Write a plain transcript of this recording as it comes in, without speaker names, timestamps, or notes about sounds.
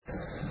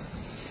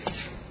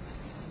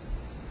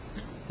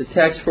The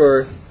text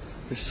for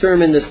the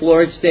sermon this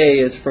Lord's Day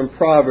is from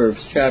Proverbs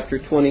chapter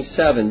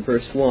 27,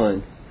 verse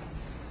 1.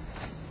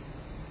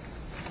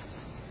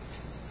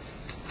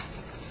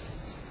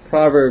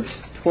 Proverbs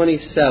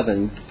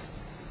 27,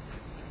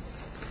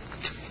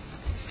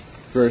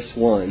 verse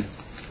 1.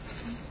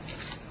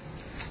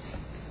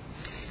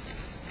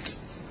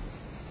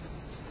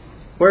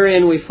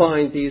 Wherein we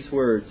find these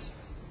words: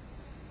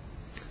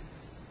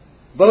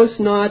 Boast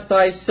not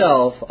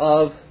thyself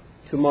of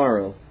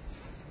tomorrow,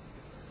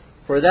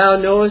 for thou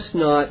knowest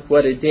not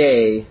what a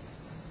day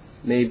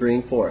may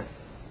bring forth.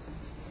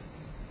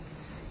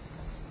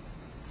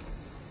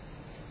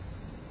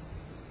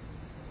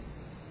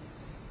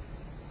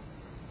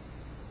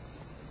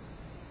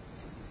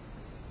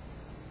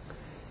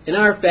 In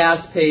our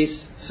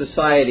fast-paced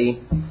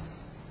society,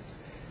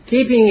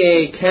 keeping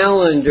a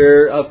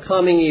calendar of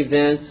coming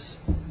events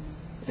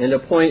and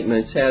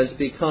appointments has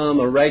become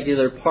a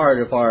regular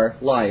part of our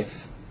life,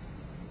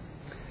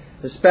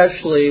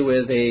 especially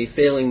with a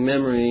failing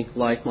memory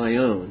like my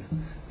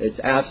own. It's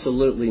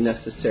absolutely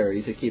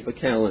necessary to keep a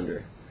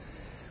calendar.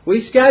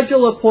 We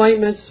schedule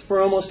appointments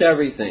for almost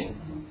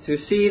everything. To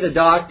see the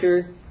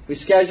doctor, we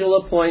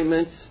schedule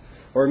appointments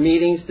or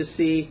meetings to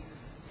see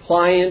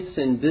clients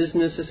and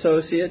business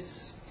associates.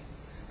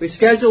 We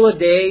schedule a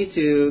day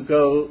to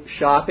go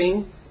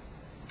shopping.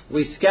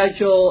 We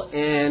schedule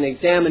an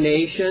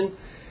examination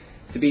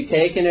to be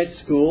taken at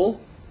school.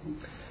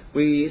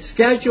 We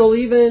schedule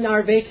even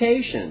our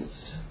vacations,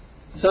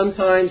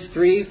 sometimes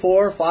 3,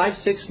 4, 5,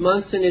 6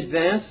 months in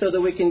advance so that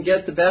we can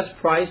get the best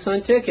price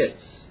on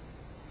tickets.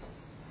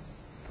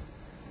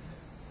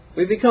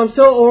 We become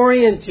so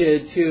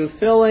oriented to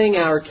filling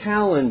our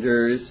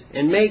calendars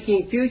and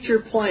making future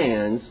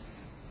plans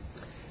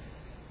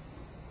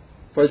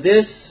for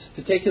this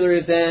particular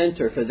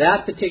event or for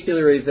that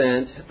particular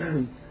event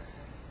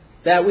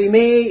that we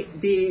may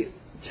be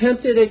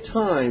tempted at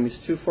times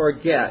to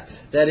forget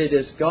that it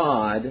is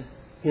God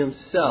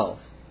Himself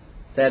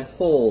that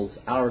holds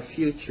our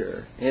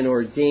future and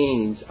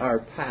ordains our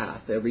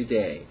path every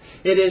day.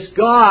 It is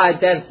God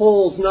that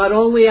holds not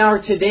only our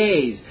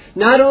todays,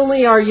 not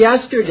only our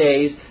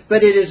yesterdays,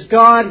 but it is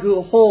God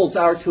who holds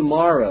our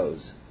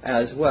tomorrows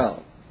as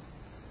well.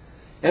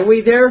 And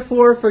we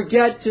therefore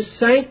forget to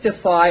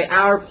sanctify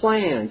our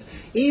plans,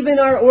 even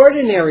our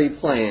ordinary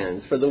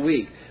plans for the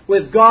week,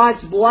 with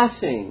God's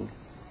blessing,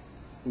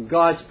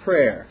 God's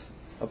prayer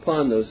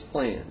upon those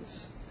plans.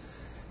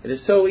 It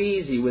is so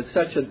easy with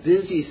such a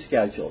busy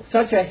schedule,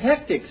 such a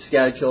hectic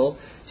schedule,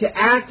 to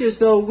act as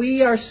though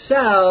we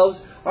ourselves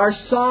are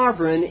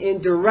sovereign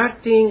in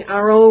directing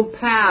our own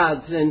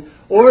paths and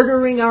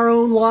ordering our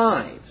own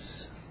lives.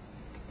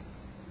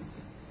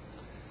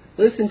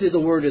 Listen to the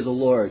word of the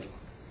Lord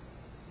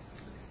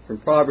from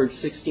Proverbs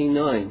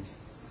 16:9.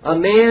 A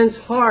man's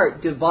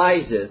heart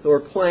deviseth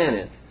or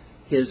planneth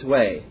his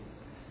way,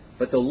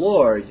 but the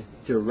Lord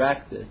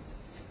directeth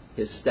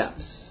his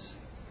steps.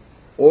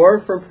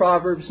 Or from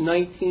Proverbs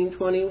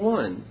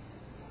 19:21.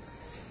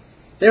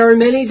 There are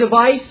many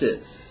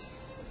devices,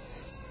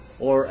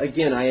 or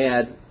again I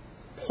add,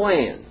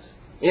 plans,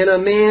 in a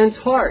man's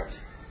heart.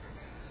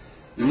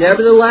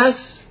 Nevertheless,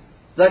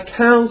 the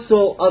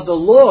counsel of the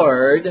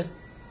Lord,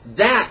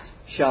 that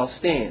shall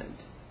stand.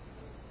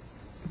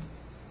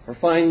 Or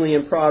finally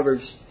in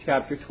Proverbs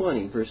chapter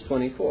 20, verse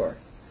 24.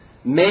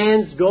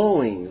 Man's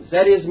goings,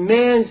 that is,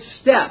 man's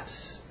steps,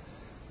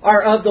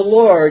 are of the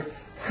Lord.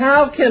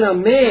 How can a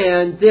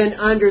man then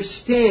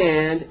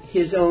understand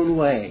his own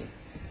way?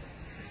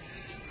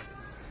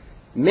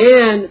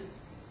 Man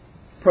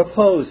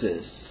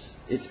proposes,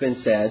 it's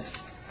been said,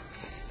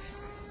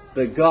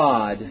 but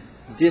God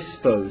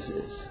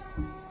disposes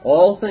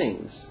all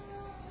things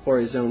for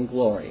His own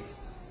glory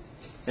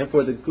and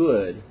for the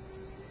good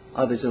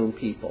of His own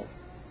people.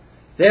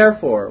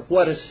 Therefore,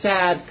 what a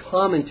sad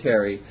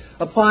commentary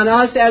upon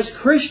us as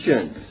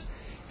Christians,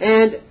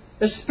 and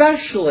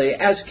especially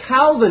as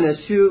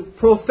Calvinists who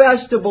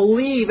profess to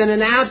believe in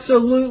an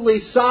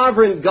absolutely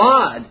sovereign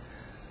God,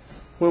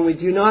 when we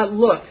do not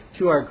look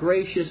to our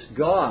gracious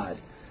God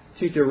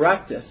to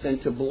direct us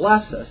and to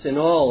bless us in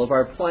all of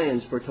our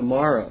plans for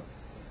tomorrow,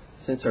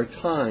 since our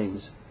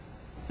times,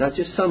 not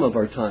just some of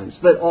our times,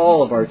 but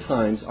all of our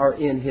times, are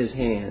in His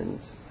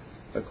hands,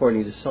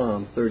 according to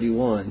Psalm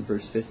 31,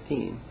 verse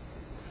 15.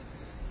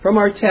 From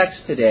our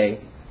text today,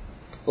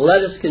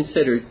 let us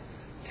consider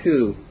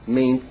two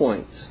main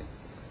points.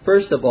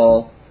 First of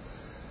all,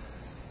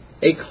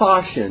 a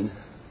caution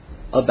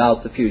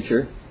about the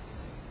future.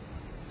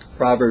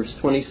 Proverbs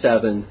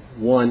 27,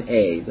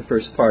 1a, the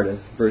first part of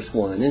verse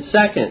 1. And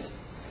second,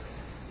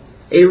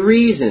 a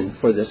reason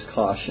for this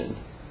caution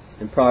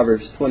in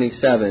Proverbs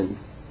 27,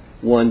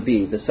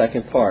 1b, the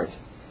second part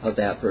of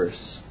that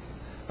verse.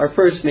 Our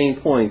first main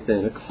point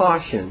then, a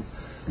caution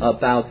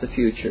about the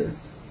future.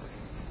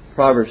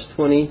 Proverbs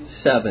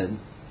 27,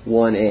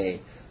 1a.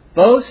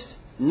 Boast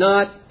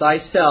not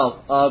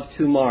thyself of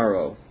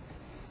tomorrow,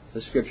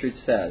 the Scripture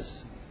says.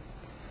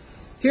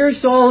 Here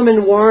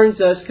Solomon warns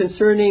us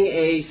concerning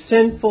a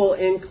sinful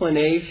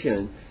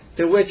inclination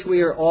to which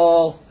we are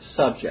all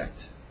subject.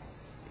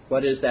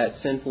 What is that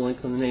sinful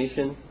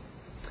inclination?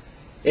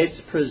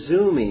 It's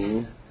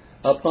presuming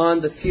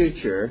upon the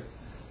future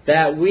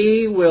that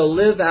we will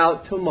live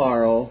out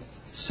tomorrow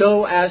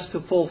so as to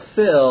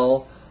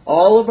fulfill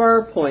all of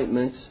our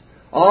appointments,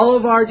 all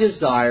of our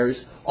desires,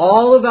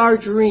 all of our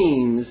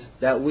dreams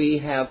that we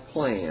have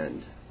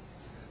planned.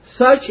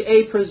 Such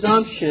a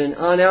presumption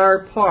on our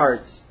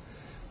parts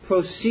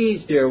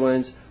proceeds, dear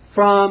ones,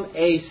 from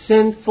a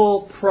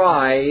sinful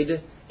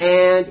pride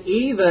and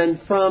even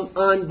from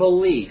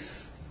unbelief.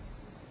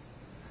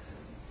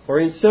 For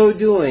in so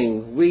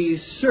doing,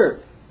 we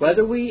usurp,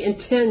 whether we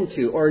intend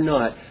to or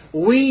not,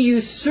 we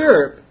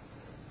usurp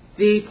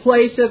the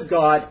place of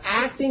God,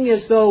 acting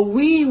as though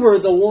we were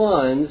the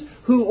ones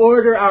who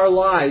order our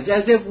lives,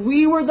 as if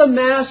we were the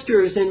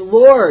masters and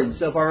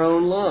lords of our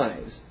own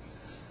lives.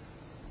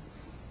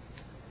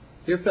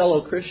 Dear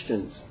fellow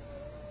Christians,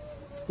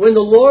 when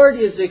the Lord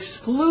is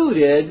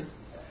excluded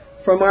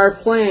from our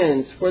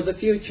plans for the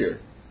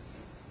future,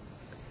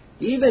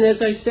 even, as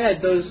I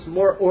said, those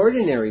more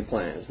ordinary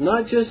plans,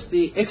 not just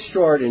the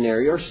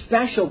extraordinary or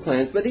special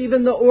plans, but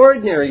even the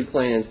ordinary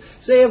plans,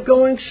 say of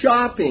going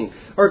shopping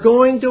or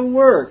going to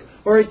work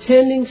or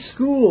attending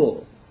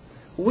school,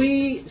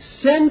 we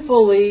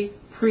sinfully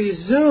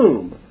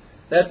presume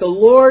that the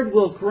Lord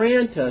will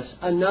grant us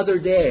another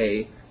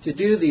day to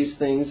do these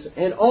things,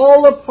 and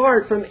all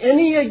apart from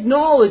any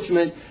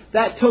acknowledgement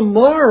that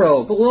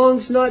tomorrow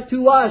belongs not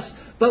to us,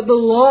 but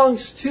belongs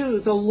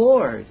to the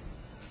Lord.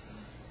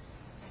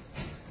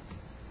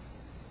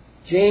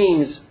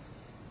 James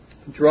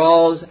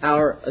draws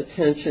our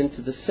attention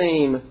to the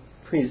same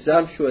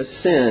presumptuous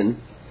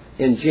sin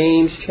in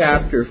James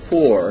chapter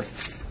 4,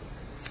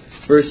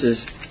 verses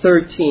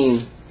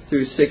 13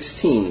 through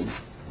 16.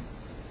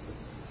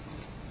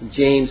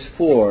 James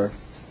 4,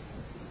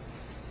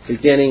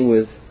 beginning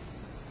with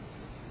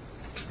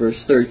verse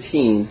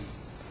 13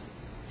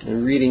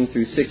 and reading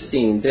through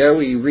 16. There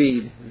we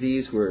read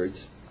these words.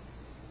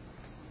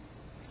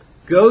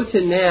 Go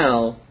to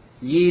now,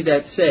 ye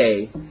that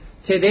say,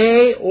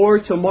 today or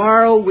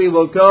tomorrow we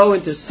will go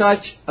into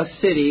such a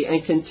city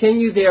and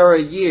continue there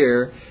a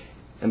year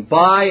and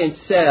buy and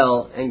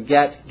sell and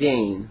get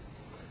gain.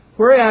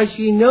 Whereas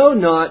ye know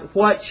not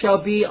what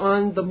shall be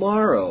on the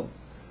morrow.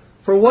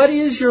 For what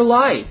is your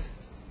life?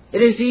 It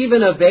is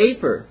even a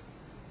vapor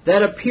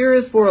that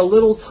appeareth for a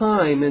little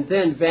time and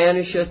then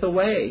vanisheth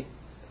away.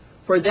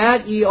 For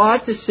that ye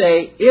ought to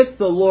say, if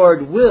the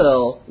Lord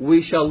will,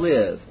 we shall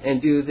live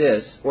and do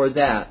this or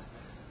that.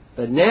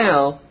 But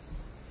now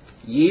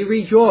ye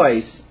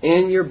rejoice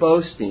in your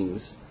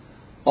boastings.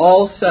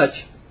 All such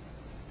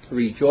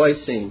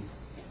rejoicing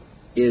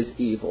is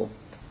evil.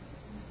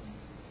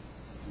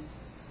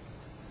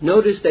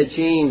 Notice that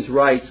James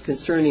writes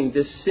concerning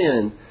this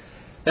sin,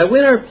 that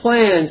when our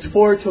plans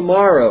for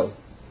tomorrow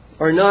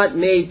are not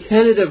made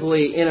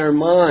tentatively in our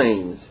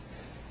minds,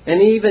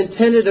 and even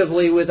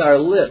tentatively with our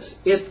lips,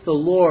 if the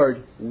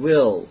Lord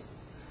will,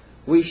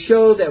 we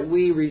show that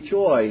we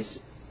rejoice,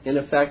 in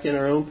effect, in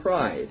our own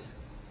pride.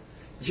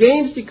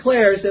 James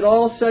declares that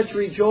all such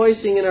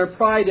rejoicing in our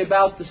pride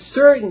about the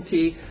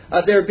certainty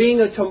of there being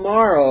a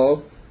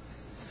tomorrow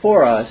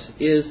for us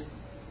is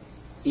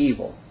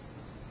evil.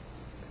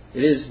 It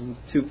is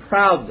to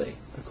proudly,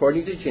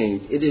 according to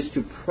James, it is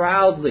to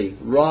proudly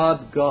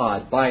rob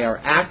God by our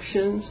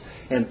actions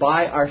and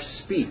by our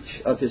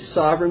speech of His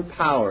sovereign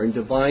power and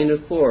divine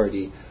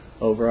authority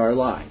over our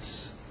lives.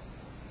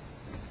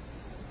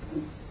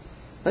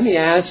 Let me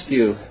ask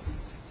you,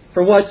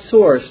 from what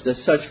source does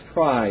such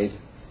pride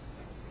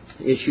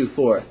issue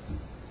forth?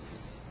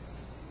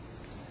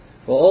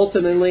 Well,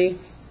 ultimately,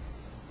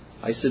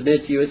 I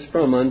submit to you it's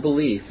from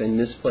unbelief and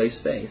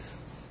misplaced faith.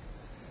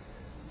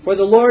 For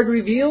the Lord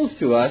reveals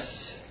to us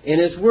in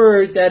His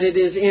Word that it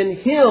is in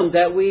Him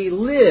that we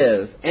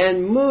live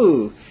and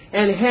move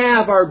and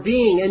have our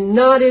being, and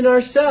not in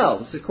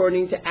ourselves,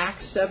 according to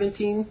Acts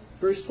 17,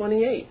 verse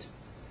 28.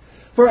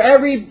 For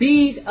every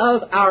beat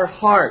of our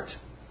heart,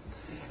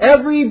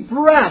 every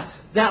breath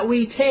that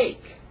we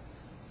take,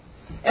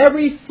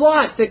 every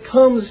thought that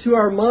comes to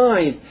our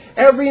mind,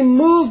 every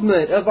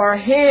movement of our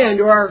hand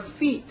or our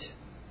feet,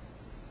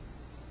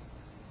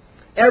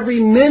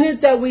 every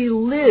minute that we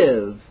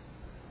live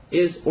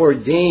is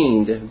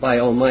ordained by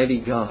Almighty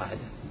God,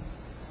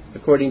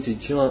 according to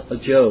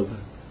Job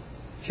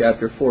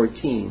chapter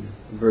 14,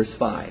 verse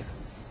 5.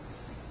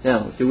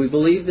 Now, do we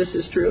believe this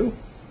is true?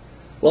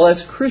 Well,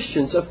 as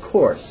Christians, of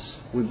course,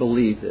 we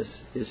believe this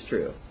is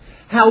true.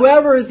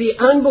 However, the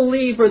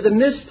unbelief or the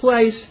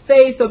misplaced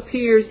faith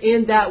appears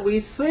in that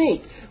we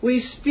think,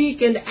 we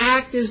speak and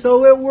act as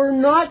though it were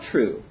not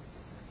true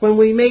when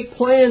we make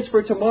plans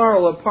for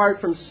tomorrow apart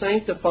from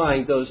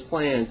sanctifying those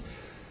plans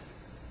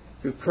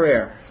through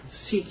prayer,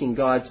 seeking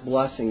God's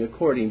blessing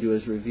according to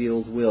His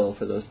revealed will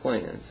for those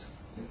plans.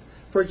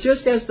 For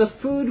just as the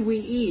food we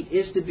eat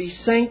is to be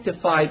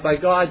sanctified by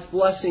God's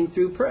blessing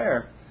through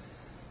prayer,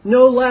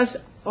 no less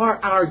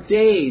are our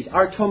days,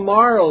 our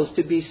tomorrows,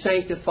 to be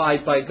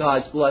sanctified by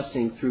God's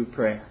blessing through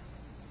prayer.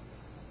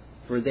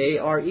 For they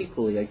are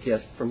equally a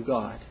gift from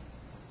God.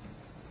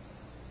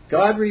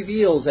 God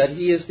reveals that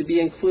He is to be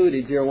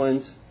included, dear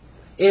ones,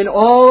 in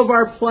all of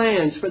our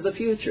plans for the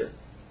future.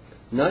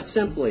 Not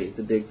simply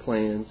the big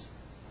plans,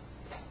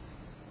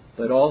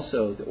 but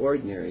also the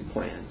ordinary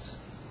plans.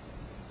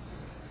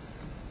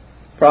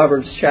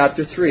 Proverbs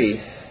chapter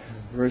 3,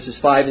 verses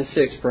 5 and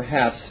 6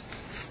 perhaps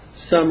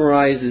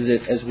summarizes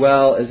it as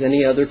well as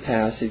any other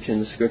passage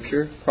in the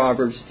Scripture.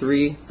 Proverbs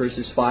 3,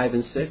 verses 5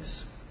 and 6.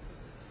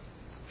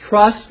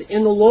 Trust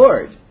in the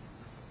Lord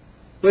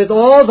with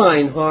all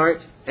thine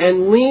heart,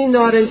 and lean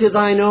not into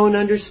thine own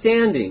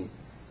understanding.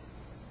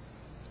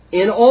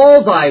 In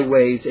all thy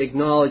ways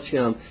acknowledge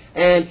Him,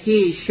 and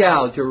He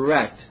shall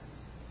direct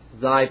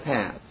thy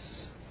paths.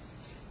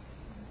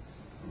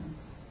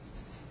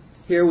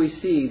 Here we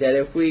see that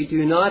if we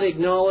do not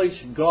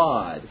acknowledge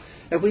God,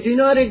 if we do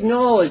not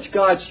acknowledge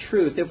God's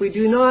truth, if we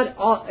do not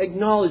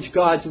acknowledge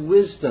God's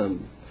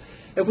wisdom,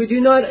 if we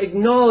do not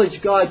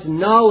acknowledge God's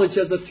knowledge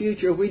of the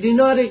future, if we do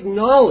not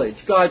acknowledge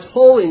God's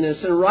holiness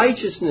and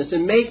righteousness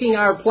in making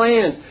our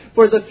plans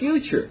for the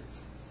future,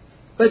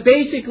 but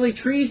basically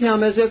treat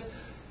Him as if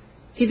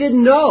He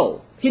didn't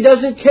know, He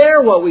doesn't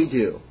care what we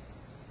do,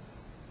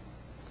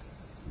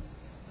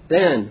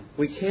 then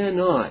we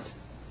cannot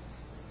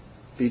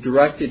be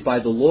directed by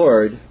the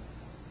Lord,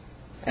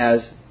 as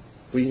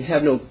we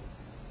have no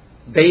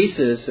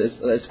basis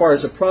as far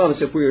as a promise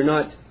if we are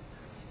not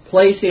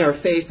placing our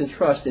faith and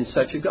trust in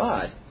such a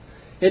God.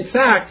 In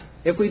fact,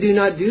 if we do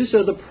not do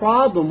so, the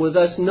problem with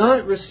us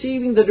not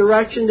receiving the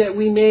direction that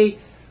we may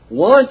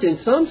want in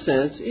some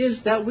sense is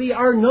that we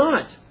are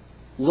not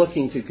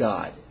looking to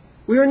God.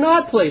 We are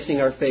not placing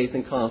our faith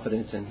and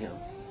confidence in Him.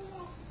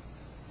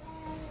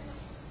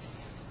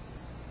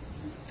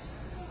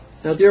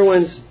 Now, dear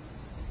ones,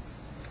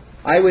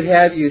 I would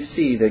have you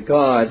see that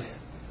God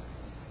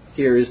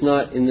here is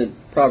not, in the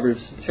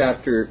Proverbs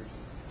chapter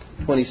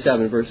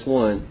 27, verse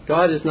 1,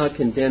 God is not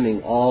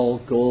condemning all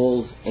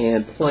goals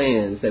and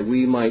plans that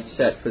we might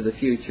set for the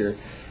future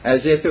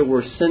as if it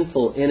were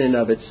sinful in and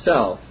of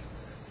itself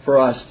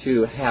for us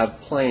to have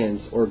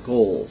plans or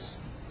goals.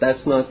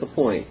 That's not the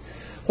point.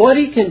 What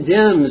He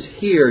condemns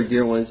here,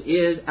 dear ones,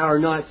 is our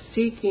not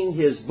seeking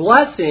His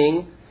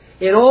blessing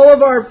in all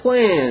of our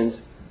plans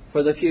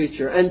for the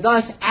future, and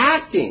thus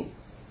acting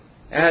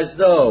as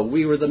though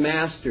we were the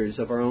masters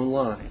of our own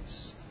lives.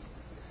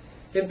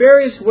 In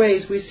various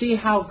ways, we see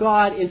how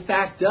God, in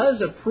fact,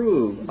 does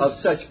approve of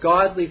such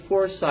godly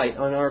foresight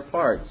on our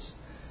parts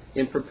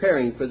in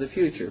preparing for the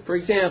future. For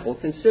example,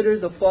 consider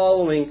the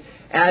following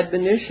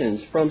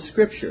admonitions from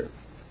Scripture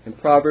in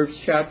Proverbs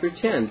chapter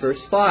 10, verse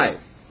 5.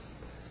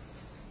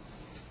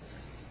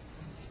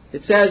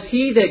 It says,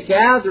 He that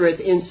gathereth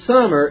in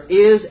summer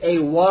is a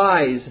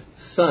wise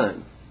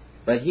son,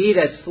 but he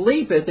that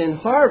sleepeth in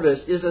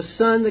harvest is a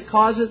son that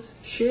causeth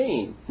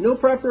shame. No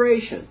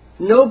preparation,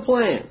 no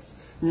plans,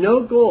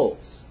 no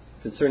goals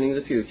concerning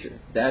the future.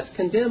 That's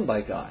condemned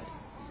by God.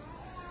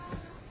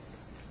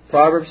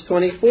 Proverbs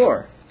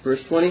 24, verse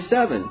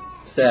 27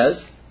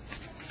 says,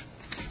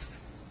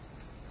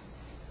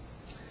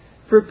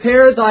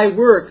 Prepare thy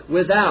work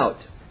without,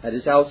 that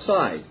is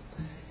outside,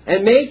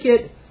 and make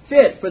it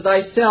fit for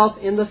thyself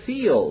in the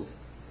field,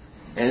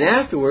 and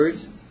afterwards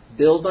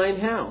build thine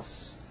house.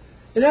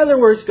 In other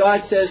words,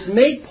 God says,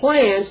 make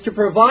plans to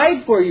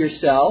provide for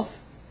yourself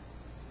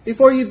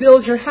before you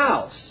build your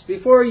house,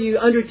 before you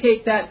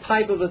undertake that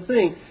type of a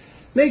thing.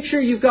 Make sure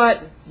you've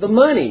got the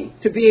money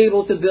to be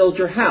able to build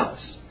your house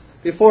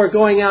before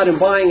going out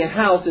and buying a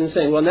house and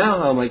saying, well, now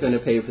how am I going to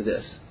pay for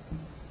this?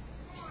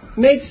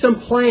 Make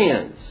some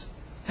plans.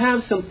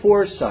 Have some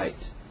foresight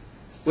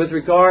with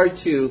regard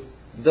to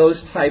those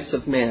types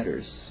of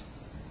matters.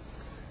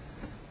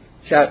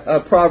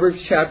 Proverbs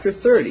chapter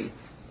 30,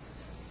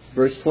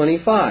 verse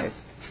 25.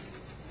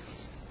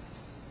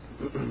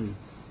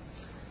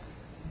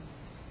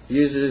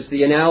 Uses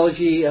the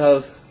analogy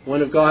of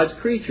one of God's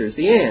creatures,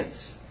 the ants.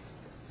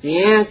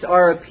 The ants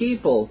are a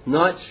people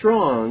not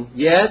strong,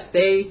 yet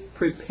they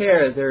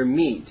prepare their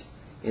meat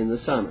in the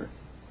summer.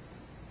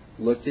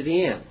 Look to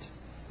the ant.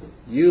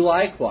 You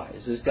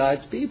likewise, as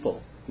God's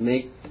people,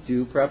 make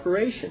due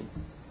preparation.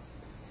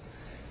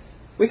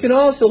 We can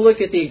also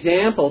look at the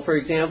example, for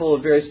example,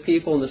 of various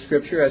people in the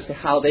Scripture as to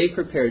how they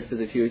prepared for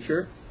the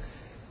future.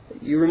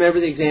 You remember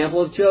the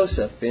example of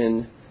Joseph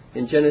in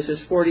Genesis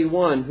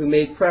 41, who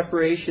made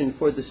preparation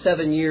for the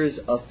 7 years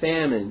of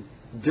famine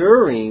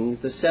during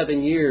the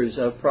 7 years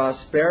of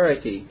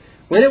prosperity,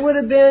 when it would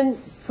have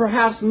been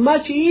perhaps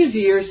much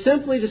easier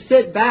simply to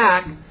sit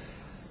back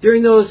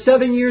during those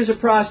 7 years of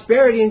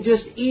prosperity and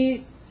just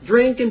eat,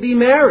 drink, and be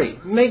merry.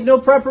 Make no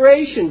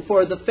preparation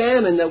for the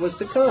famine that was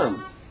to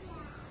come.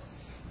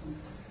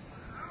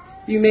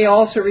 You may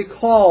also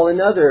recall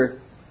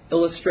another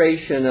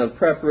illustration of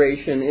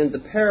preparation in the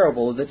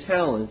parable of the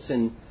talents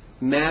in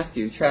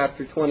Matthew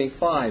chapter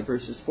 25,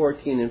 verses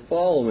 14 and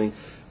following,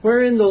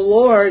 wherein the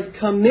Lord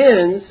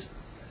commends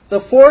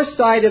the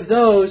foresight of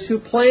those who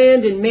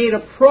planned and made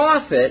a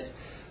profit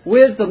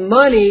with the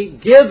money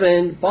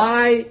given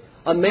by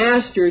a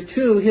master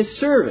to his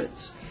servants.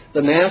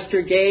 The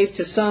master gave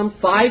to some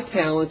 5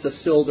 talents of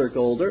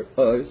gold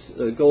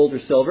or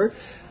silver,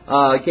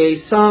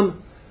 gave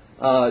some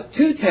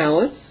 2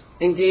 talents,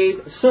 and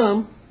gave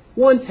some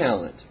 1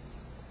 talent.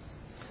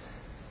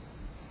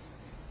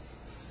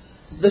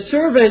 The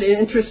servant,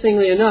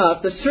 interestingly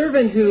enough, the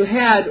servant who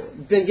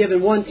had been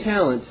given 1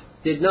 talent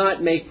did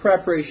not make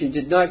preparation,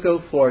 did not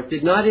go forth,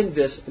 did not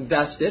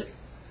invest it.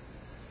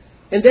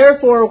 And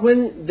therefore,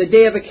 when the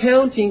day of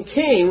accounting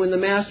came, when the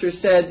master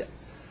said,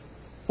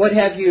 "What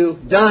have you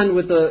done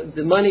with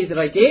the money that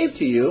I gave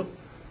to you?"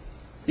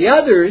 the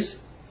others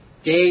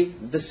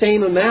gave the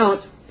same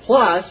amount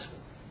plus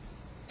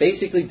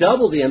basically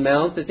double the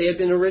amount that they had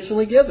been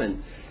originally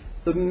given.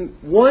 The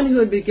one who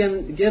had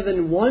been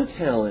given 1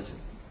 talent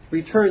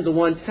returned the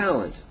 1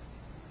 talent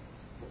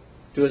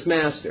to his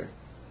master.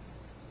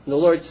 And the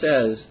Lord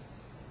says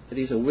that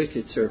he's a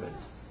wicked servant.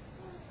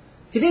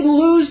 He didn't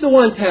lose the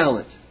 1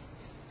 talent.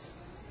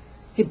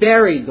 He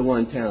buried the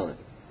 1 talent.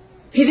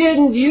 He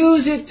didn't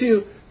use it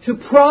to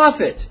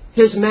profit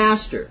his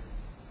master.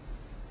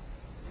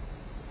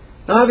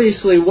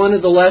 Obviously, one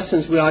of the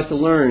lessons we ought to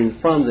learn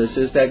from this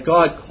is that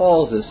God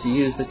calls us to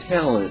use the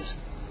talents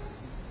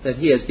that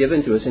He has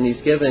given to us. And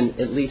He's given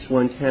at least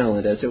 1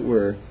 talent, as it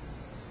were,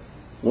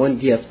 1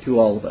 gift to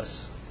all of us.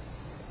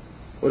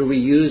 What are we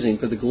using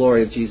for the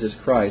glory of Jesus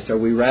Christ? Are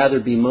we rather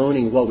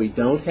bemoaning what we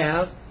don't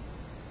have?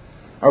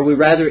 Are we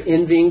rather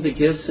envying the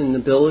gifts and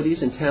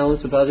abilities and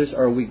talents of others?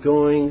 Or are we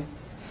going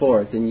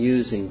forth and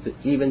using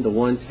even the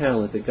 1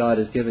 talent that God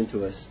has given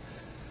to us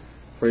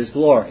for His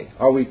glory?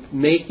 Are we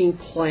making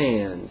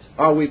plans?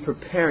 Are we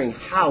preparing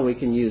how we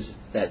can use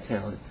that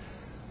talent?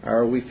 Or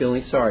are we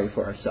feeling sorry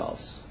for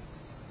ourselves,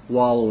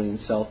 wallowing in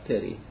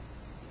self-pity?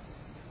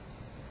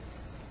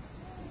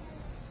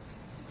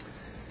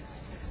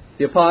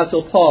 The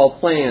Apostle Paul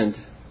planned,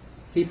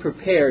 he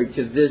prepared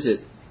to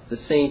visit the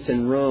saints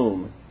in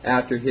Rome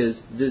after his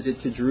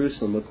visit to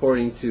Jerusalem,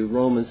 according to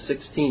Romans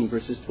 16,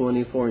 verses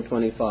 24 and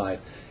 25.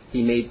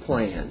 He made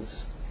plans.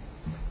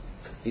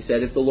 He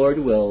said, if the Lord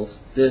wills,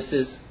 this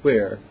is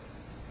where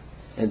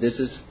and this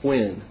is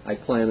when I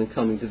plan on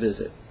coming to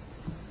visit.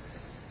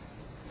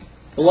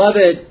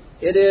 Beloved,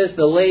 it is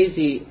the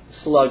lazy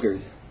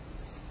sluggard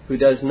who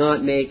does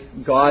not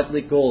make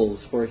godly goals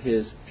for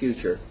his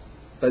future,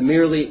 but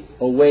merely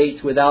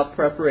awaits without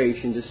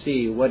preparation to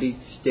see what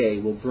each day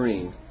will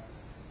bring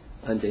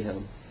unto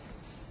him.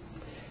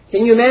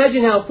 Can you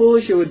imagine how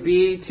foolish it would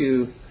be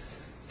to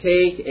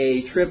take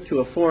a trip to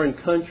a foreign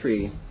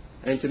country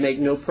and to make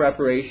no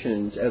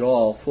preparations at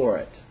all for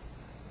it?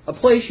 A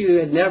place you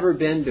had never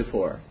been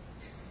before.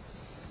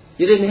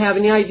 You didn't have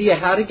any idea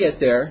how to get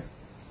there,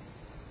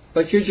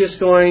 but you're just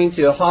going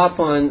to hop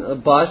on a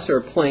bus or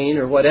a plane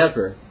or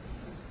whatever.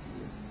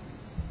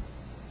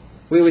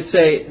 We would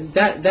say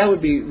that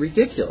would be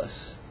ridiculous.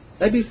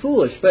 That'd be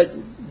foolish.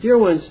 But, dear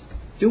ones,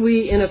 do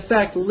we in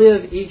effect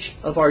live each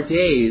of our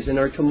days and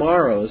our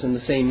tomorrows in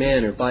the same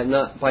manner by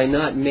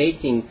not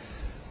making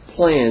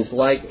plans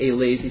like a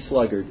lazy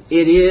sluggard?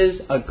 It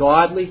is a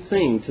godly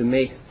thing to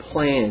make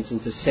plans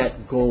and to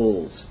set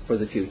goals for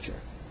the future.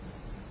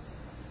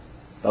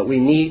 But we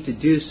need to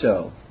do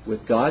so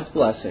with God's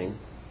blessing,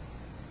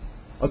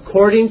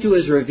 according to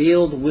His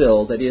revealed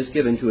will that He has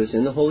given to us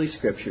in the Holy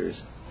Scriptures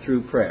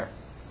through prayer.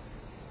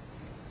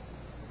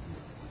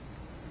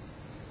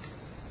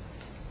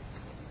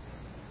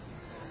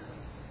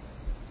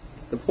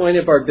 The point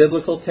of our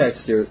biblical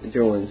text,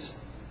 dear ones,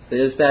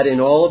 is that in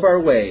all of our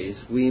ways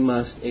we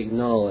must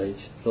acknowledge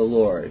the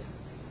Lord.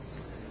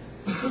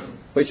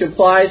 Which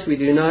implies we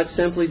do not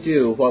simply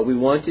do what we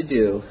want to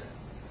do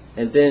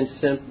and then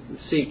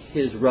seek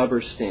His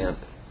rubber stamp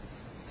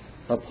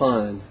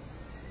upon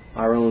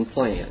our own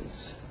plans.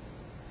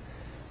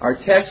 Our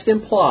text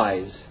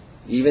implies,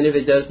 even if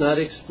it does not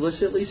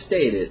explicitly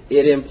state it,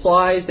 it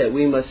implies that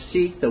we must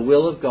seek the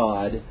will of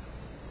God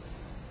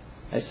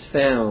as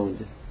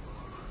found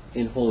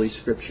in Holy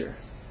Scripture.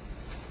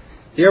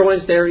 Dear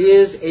ones, there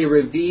is a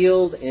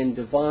revealed and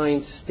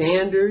divine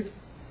standard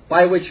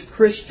by which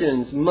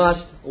Christians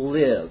must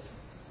live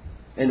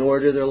and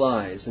order their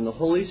lives. And the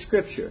Holy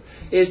Scripture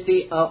is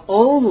the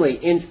only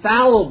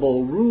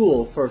infallible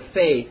rule for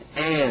faith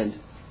and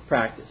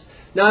practice.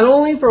 Not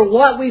only for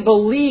what we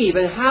believe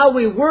and how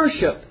we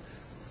worship,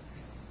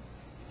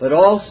 but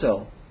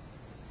also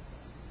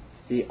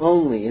the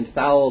only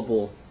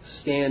infallible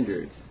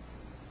standard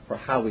for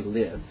how we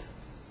live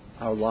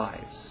our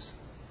lives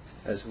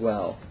as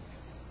well.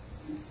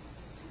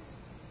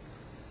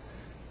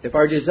 If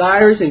our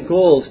desires and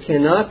goals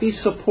cannot be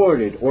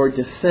supported or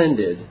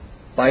defended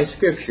by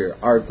Scripture,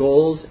 our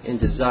goals and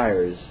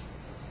desires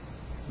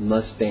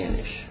must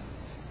vanish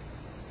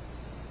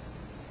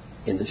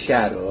in the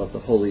shadow of the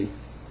holy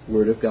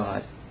Word of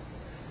God.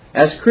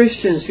 As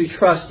Christians who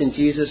trust in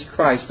Jesus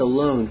Christ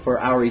alone for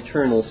our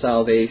eternal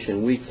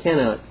salvation, we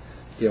cannot,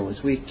 dear ones,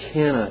 we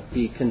cannot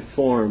be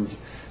conformed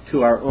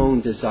to our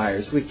own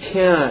desires. We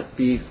cannot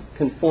be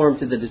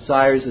conformed to the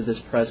desires of this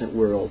present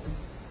world.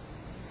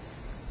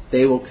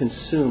 They will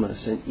consume us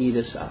and eat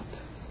us up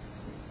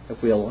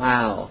if we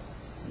allow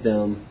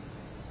them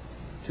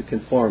to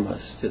conform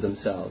us to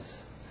themselves.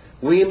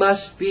 We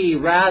must be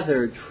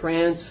rather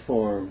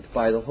transformed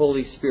by the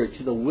Holy Spirit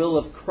to the will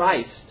of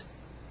Christ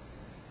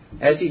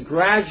as He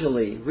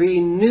gradually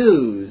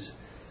renews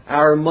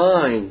our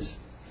minds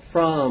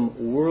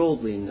from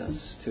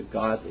worldliness to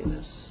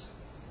godliness,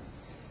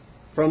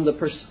 from the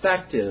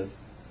perspective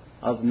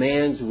of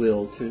man's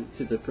will to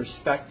the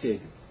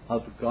perspective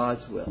of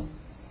God's will.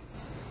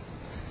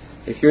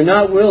 If you're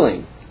not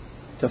willing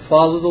to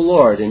follow the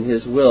Lord in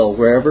His will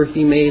wherever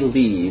He may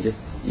lead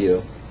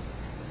you,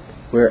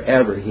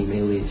 wherever He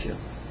may lead you,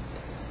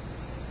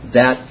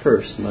 that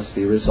first must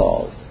be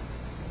resolved.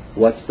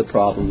 What's the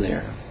problem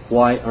there?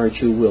 Why aren't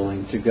you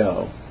willing to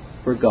go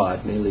where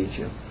God may lead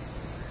you?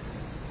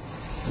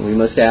 And we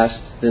must ask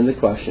then the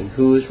question,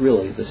 who is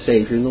really the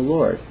Savior and the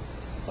Lord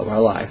of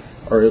our life?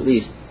 Or at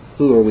least,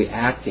 who are we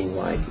acting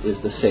like is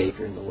the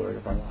Savior and the Lord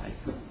of our life?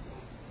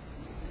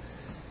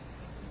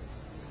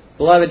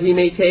 Beloved, He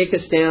may take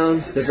us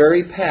down the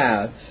very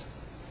paths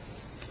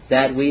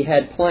that we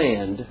had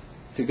planned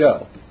to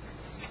go.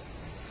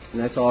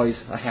 And that's always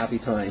a happy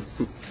time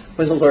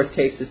when the Lord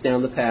takes us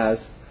down the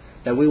paths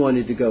that we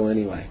wanted to go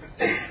anyway.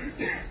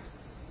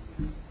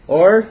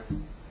 Or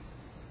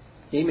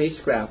He may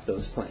scrap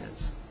those plans.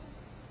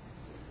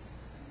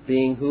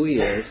 Being who He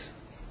is,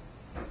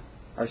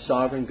 our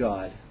sovereign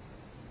God.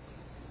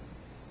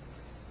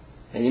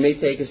 And He may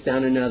take us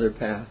down another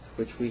path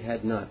which we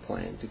had not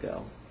planned to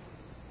go.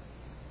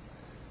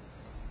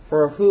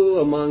 For who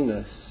among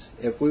us,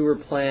 if we were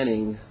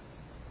planning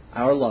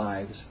our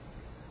lives,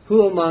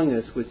 who among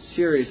us would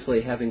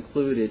seriously have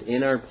included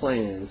in our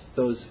plans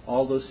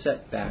all those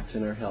setbacks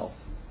in our health?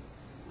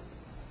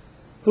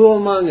 Who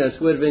among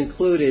us would have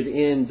included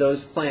in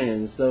those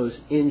plans those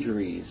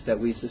injuries that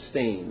we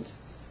sustained,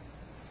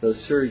 those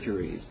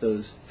surgeries,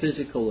 those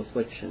physical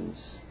afflictions?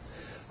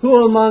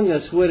 Who among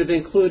us would have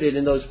included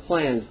in those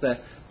plans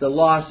the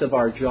loss of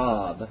our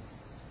job?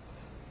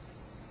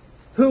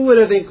 Who would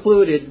have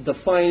included the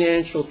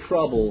financial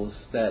troubles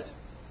that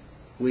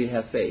we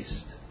have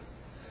faced?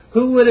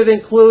 Who would have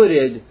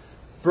included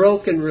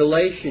broken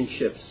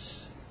relationships,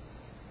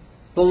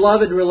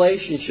 beloved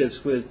relationships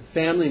with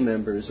family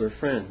members or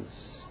friends?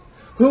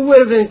 Who would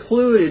have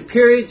included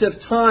periods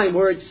of time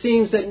where it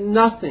seems that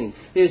nothing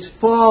is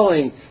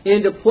falling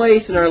into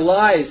place in our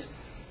lives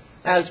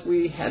as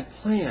we had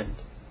planned?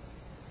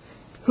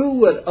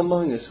 Who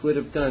among us would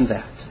have done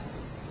that?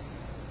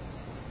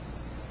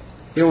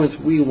 Dear ones,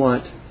 we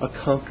want a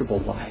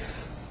comfortable life.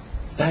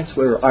 That's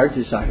where our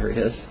desire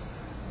is.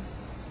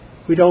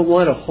 We don't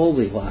want a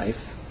holy life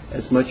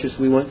as much as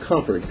we want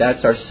comfort.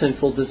 That's our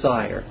sinful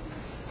desire.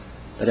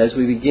 But as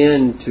we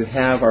begin to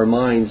have our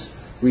minds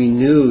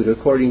renewed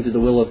according to the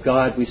will of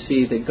God, we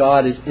see that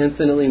God is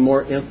infinitely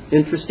more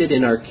interested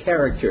in our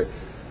character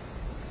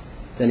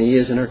than He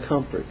is in our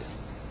comfort,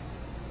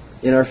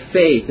 in our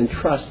faith and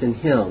trust in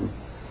Him,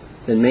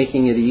 than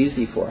making it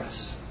easy for us.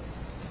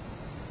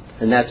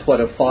 And that's what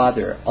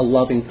a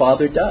loving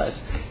Father does.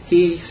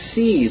 He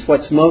sees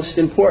what's most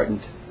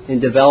important in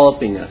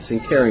developing us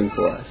and caring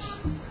for us.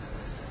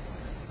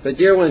 But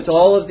dear ones,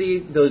 all of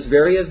those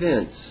very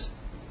events,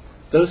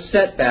 those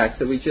setbacks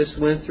that we just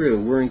went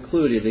through, were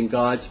included in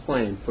God's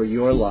plan for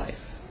your life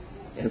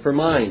and for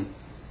mine.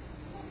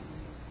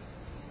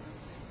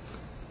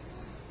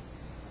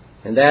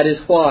 And that is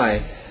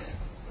why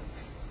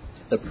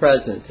the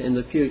present and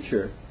the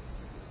future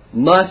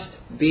must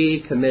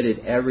be committed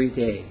every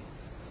day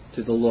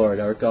to the Lord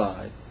our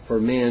God. For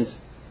man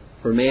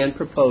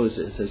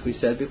proposes, as we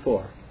said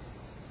before,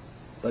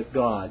 but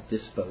God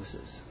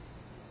disposes.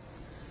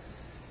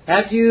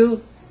 Have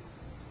you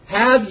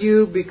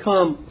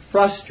become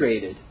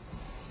frustrated?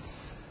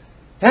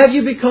 Have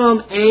you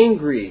become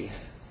angry?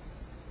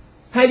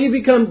 Have you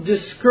become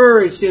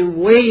discouraged in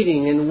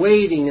waiting and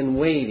waiting and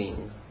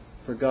waiting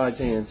for God's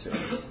answer?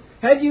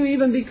 Have you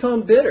even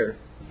become bitter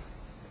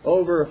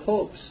over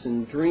hopes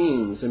and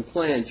dreams and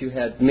plans you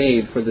had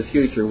made for the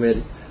future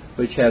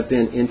which have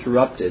been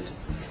interrupted,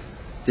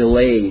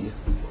 delayed,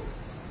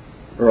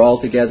 or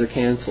altogether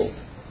canceled?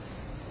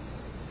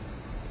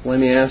 Let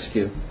me ask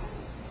you,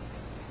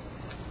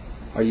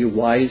 are you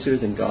wiser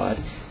than God?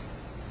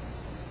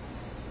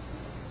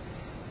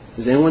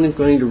 Is anyone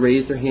going to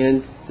raise their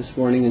hand this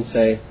morning and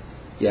say,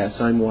 yes,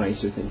 I'm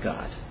wiser than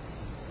God?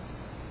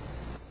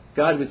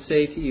 God would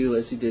say to you,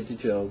 as He did to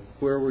Job,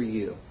 where were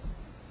you?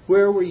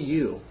 Where were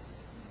you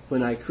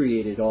when I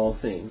created all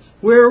things?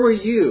 Where were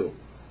you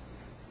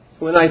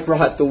when I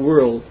brought the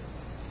world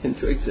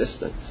into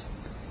existence?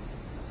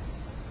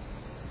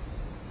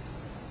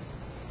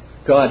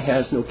 God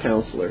has no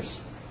counselors.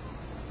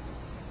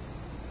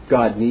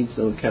 God needs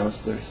no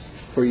counselors,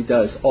 for He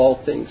does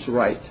all things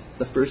right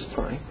the first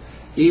time.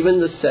 Even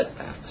the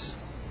setbacks,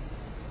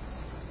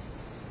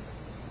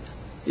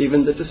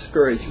 even the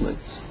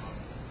discouragements,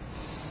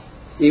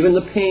 even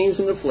the pains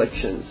and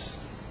afflictions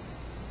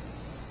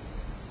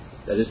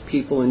that His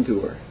people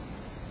endure.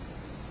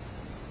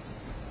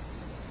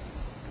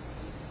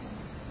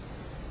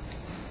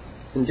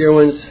 And dear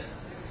ones,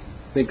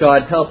 May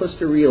God help us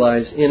to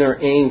realize in our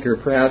anger,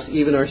 perhaps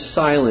even our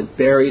silent,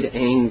 buried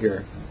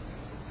anger,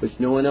 which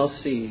no one else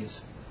sees,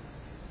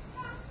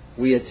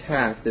 we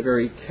attack the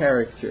very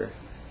character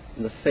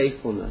and the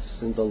faithfulness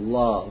and the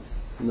love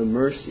and the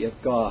mercy of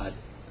God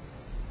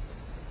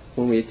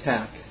when we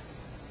attack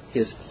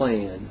His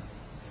plan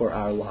for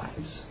our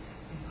lives.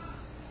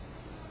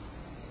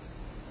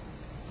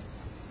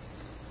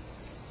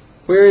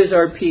 Where is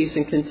our peace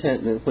and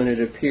contentment when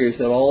it appears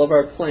that all of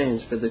our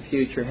plans for the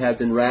future have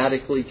been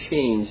radically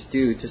changed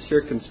due to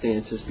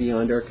circumstances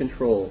beyond our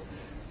control?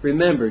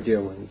 Remember,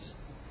 dear ones,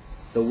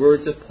 the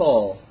words of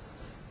Paul,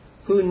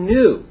 who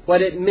knew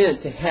what it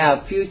meant to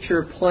have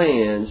future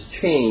plans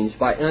changed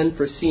by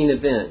unforeseen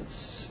events,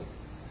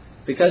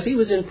 because he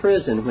was in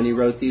prison when he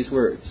wrote these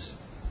words.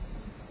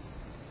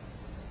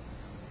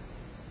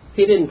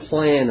 He didn't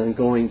plan on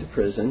going to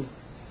prison.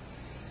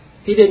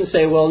 He didn't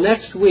say, well,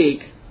 next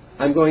week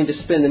I'm going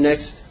to spend the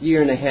next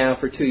year and a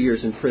half or 2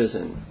 years in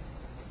prison.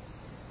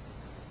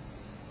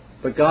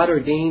 But God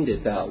ordained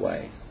it that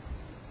way.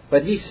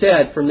 But he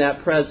said from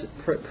that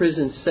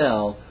prison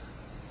cell,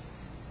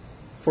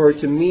 for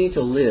to me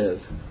to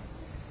live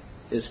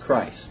is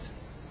Christ.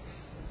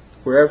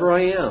 Wherever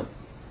I am,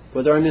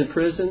 whether I'm in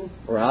prison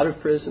or out of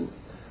prison,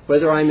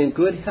 whether I'm in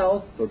good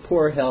health or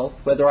poor health,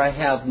 whether I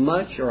have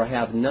much or I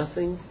have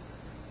nothing,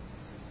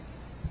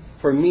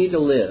 for me to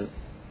live,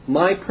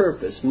 my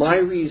purpose, my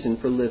reason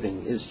for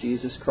living is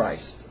Jesus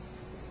Christ.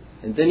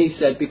 And then he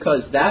said,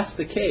 because that's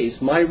the case,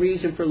 my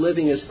reason for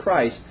living is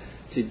Christ,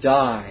 to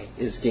die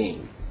is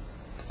gain.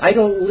 I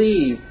don't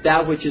leave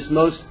that which is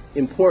most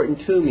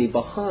important to me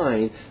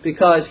behind,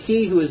 because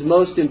he who is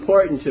most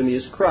important to me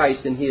is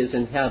Christ, and he is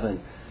in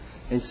heaven.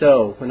 And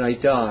so, when I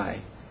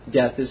die,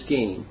 death is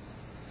gain,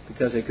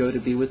 because I go to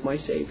be with my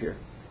Savior.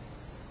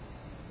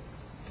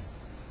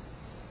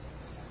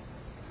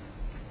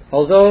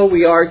 Although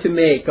we are to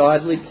make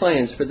godly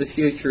plans for the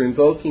future,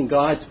 invoking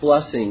God's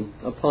blessing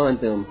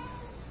upon them,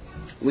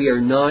 we are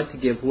not to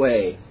give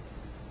way.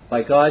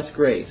 By God's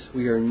grace,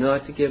 we are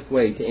not to give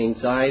way to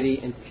anxiety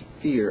and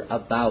fear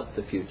about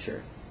the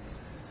future.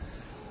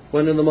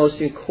 One of the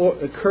most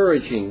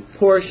encouraging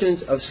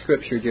portions of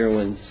Scripture, dear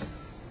ones,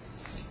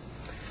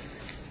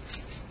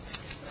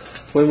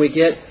 when we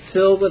get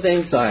filled with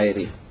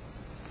anxiety,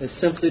 is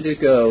simply to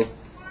go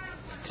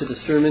to the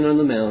Sermon on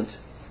the Mount,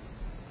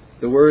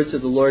 the words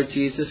of the Lord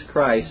Jesus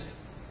Christ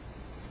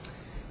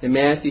in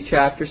Matthew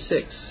chapter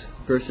 6,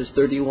 verses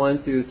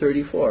 31 through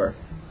 34.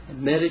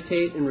 And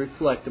meditate and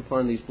reflect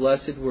upon these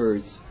blessed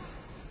words.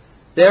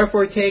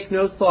 Therefore take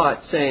no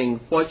thought,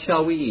 saying, what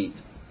shall we eat?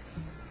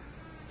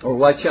 Or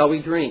what shall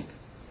we drink?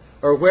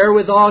 Or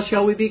wherewithal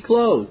shall we be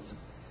clothed?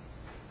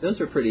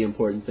 Those are pretty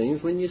important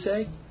things, wouldn't you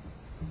say?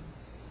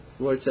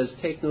 The Lord says,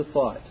 take no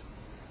thought.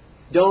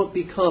 Don't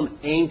become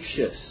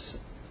anxious,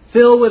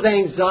 filled with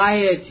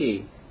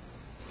anxiety,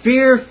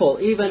 fearful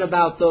even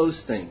about those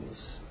things.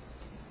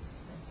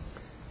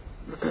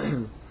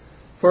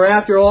 For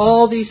after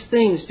all these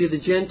things do the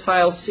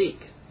Gentiles seek.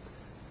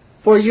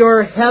 For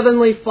your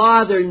heavenly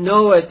Father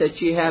knoweth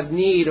that ye have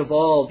need of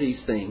all these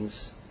things.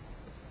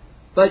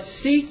 But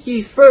seek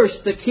ye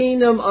first the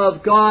kingdom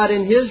of God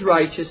and His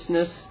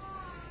righteousness,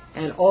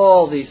 and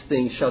all these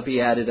things shall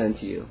be added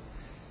unto you.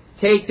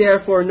 Take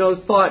therefore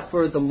no thought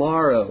for the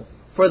morrow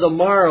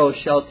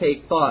shall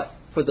take thought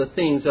for the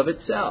things of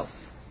itself.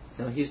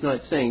 Now, he's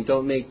not saying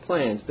don't make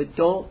plans, but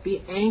don't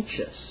be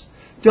anxious.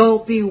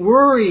 Don't be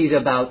worried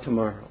about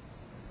tomorrow.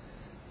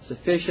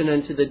 Sufficient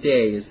unto the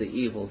day is the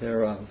evil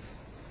thereof.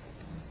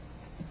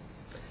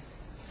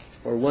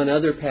 Or one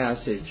other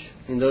passage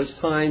in those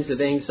times of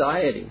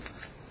anxiety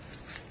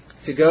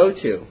to go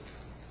to.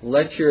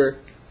 Let your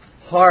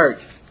heart,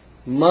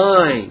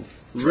 mind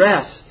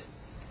rest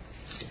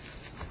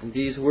in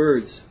these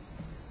words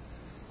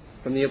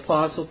from the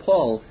Apostle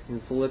Paul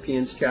in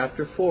Philippians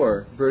chapter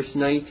 4, verse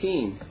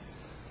 19.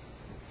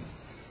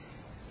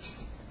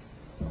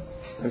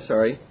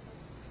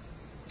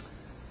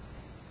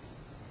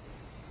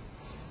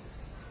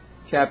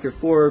 Chapter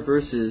 4,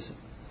 verses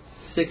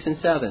 6 and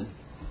 7.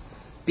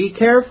 Be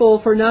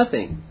careful for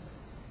nothing.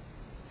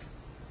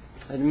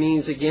 That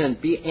means, again,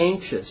 be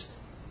anxious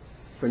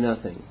for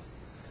nothing.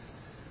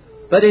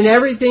 But in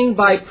everything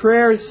by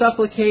prayer and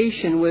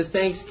supplication with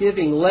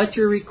thanksgiving, let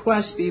your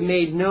requests be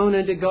made known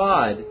unto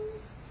God.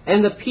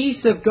 And the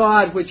peace of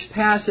God, which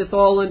passeth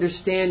all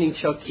understanding,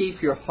 shall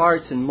keep your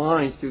hearts and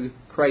minds through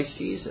Christ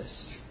Jesus.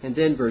 And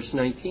then verse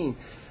 19.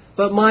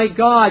 But my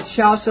God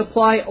shall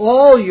supply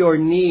all your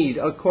need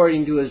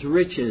according to His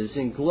riches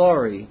in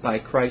glory by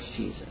Christ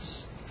Jesus.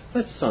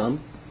 Not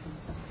some,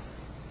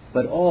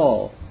 but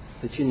all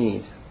that you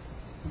need.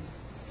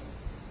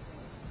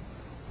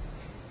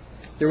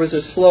 There was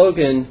a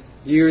slogan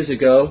years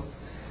ago.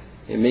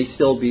 It may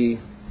still be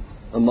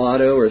a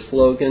motto or a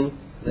slogan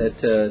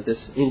that this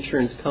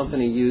insurance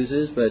company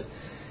uses, but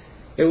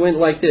it went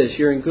like this: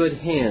 you're in good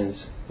hands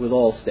with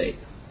Allstate.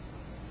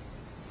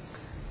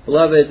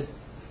 Beloved,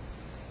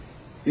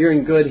 you're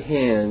in good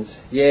hands.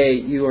 Yea,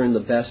 you are in the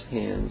best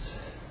hands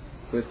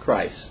with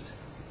Christ.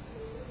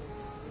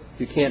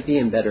 You can't be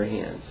in better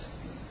hands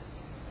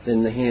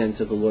than the hands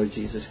of the Lord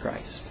Jesus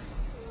Christ.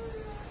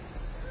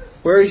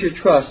 Where is your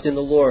trust in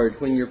the Lord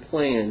when your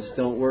plans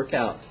don't work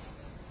out?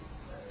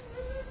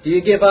 Do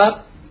you give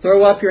up,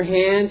 throw up your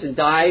hands, and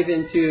dive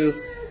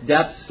into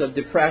depths of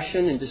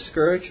depression and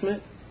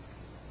discouragement?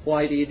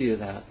 Why do you do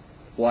that?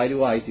 Why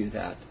do I do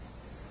that?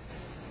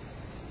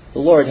 The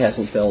Lord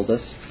hasn't failed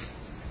us.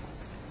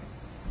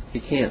 He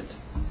can't.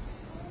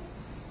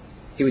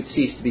 He would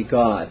cease to be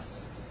God.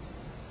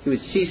 He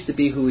would cease to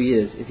be who He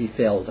is if He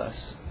failed us.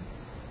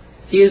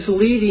 He is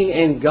leading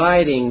and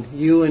guiding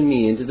you and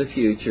me into the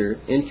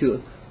future,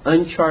 into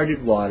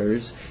uncharted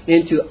waters,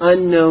 into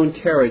unknown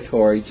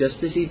territory,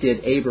 just as He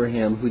did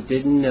Abraham, who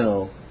didn't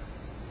know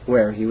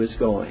where he was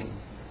going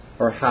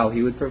or how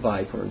he would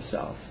provide for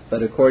himself.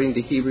 But according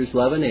to Hebrews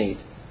 11:8,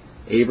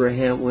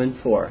 Abraham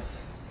went forth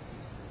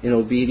in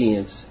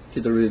obedience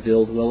to the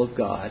revealed will of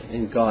God,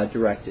 and God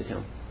directed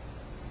him,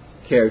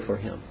 cared for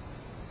him,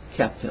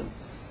 kept him.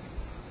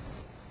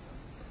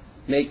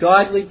 Make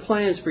godly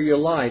plans for your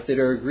life that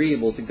are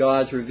agreeable to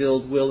God's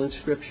revealed will in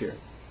Scripture.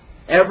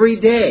 Every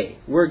day,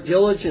 work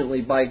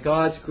diligently by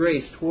God's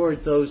grace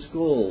toward those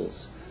goals,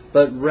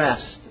 but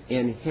rest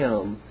in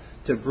Him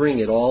to bring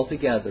it all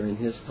together in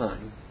His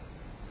time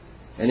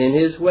and in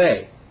His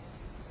way,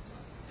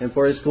 and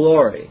for His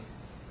glory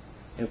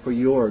and for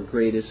your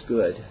greatest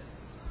good.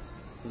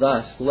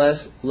 Thus,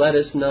 let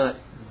us not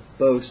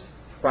boast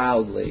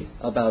proudly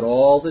about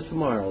all the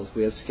tomorrows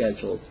we have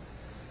scheduled,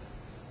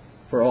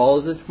 for all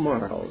of the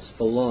tomorrows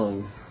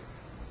belong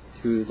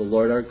to the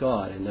Lord our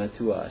God and not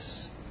to us.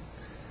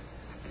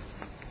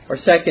 Our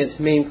second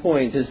main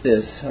point is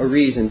this, a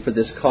reason for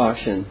this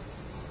caution.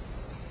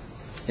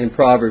 In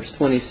Proverbs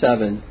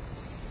 27,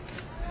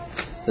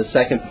 the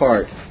second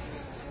part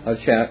of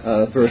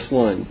verse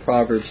 1.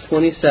 Proverbs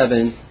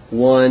 27,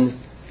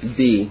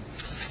 1b.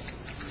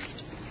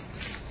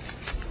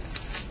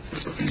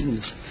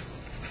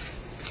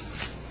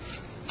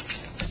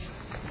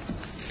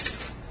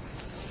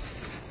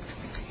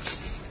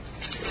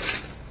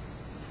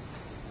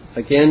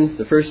 Again,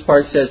 the first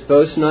part says,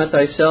 boast not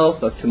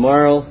thyself of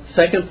tomorrow.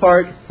 Second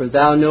part, for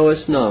thou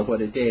knowest not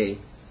what a day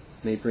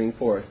may bring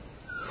forth.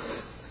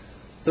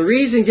 The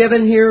reason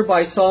given here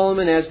by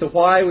Solomon as to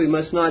why we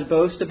must not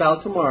boast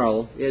about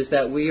tomorrow is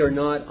that we are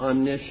not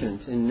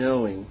omniscient in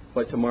knowing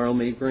what tomorrow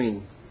may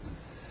bring.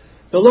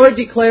 The Lord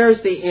declares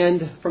the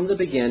end from the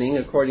beginning,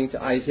 according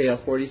to Isaiah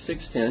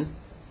 46:10.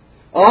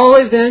 All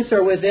events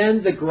are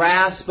within the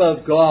grasp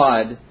of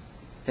God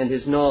and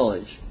His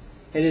knowledge,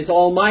 and His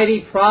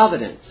almighty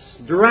providence,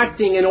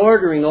 directing and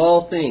ordering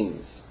all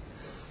things.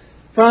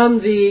 From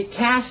the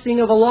casting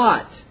of a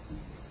lot,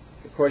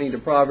 according to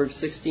Proverbs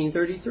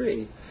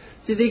 16:33,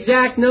 to the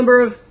exact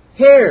number of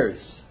hairs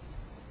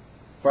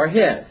of our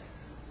head,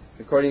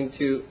 according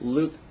to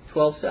Luke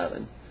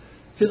 12:7,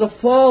 to the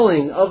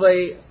falling of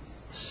a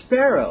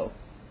sparrow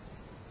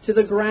to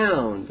the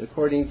ground,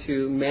 according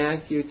to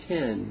Matthew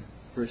 10,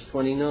 verse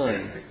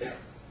 29,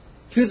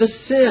 to the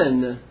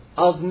sin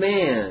of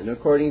man,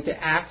 according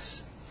to Acts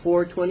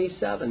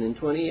 4:27 and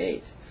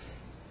 28,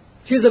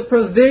 to the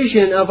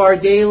provision of our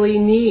daily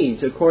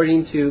needs,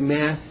 according to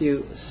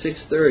Matthew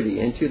 6:30,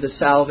 and to the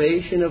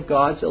salvation of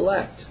God's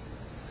elect,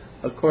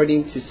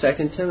 according to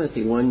 2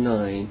 Timothy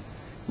 1:9.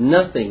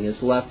 Nothing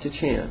is left to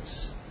chance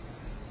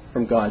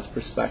from God's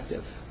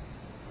perspective.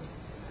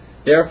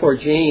 Therefore,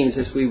 James,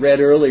 as we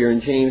read earlier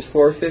in James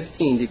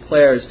 4:15,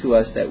 declares to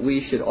us that we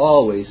should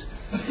always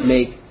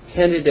make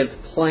tentative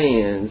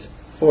plans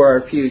for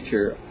our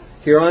future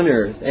here on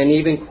earth, and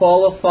even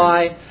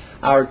qualify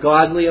our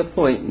godly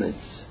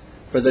appointments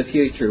for the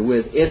future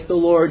with, if the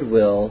Lord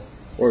will,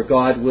 or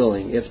God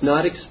willing, if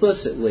not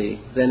explicitly,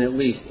 then at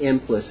least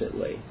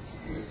implicitly.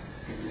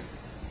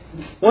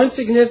 One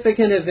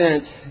significant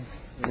event,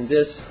 and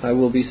this I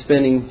will be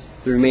spending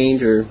the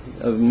remainder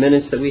of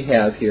minutes that we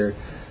have here.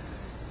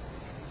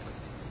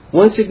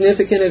 One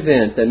significant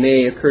event that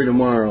may occur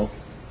tomorrow,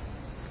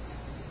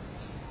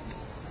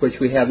 which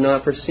we have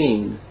not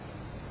foreseen,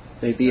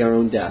 may be our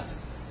own death,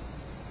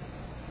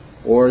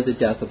 or the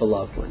death of a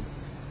loved one.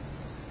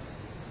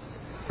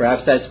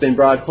 Perhaps that's been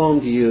brought home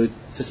to you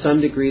to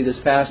some degree this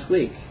past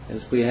week,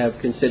 as we have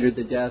considered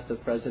the death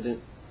of President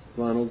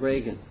Ronald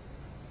Reagan.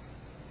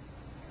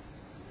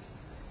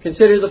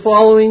 Consider the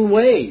following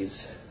ways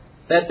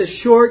that the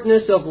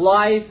shortness of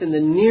life and the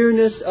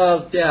nearness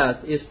of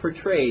death is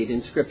portrayed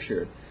in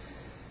Scripture.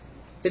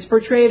 It's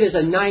portrayed as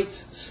a night's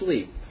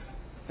sleep.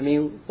 I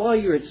mean, while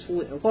you're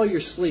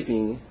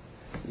sleeping,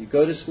 you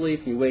go to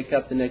sleep, you wake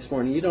up the next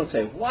morning, you don't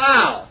say,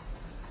 wow,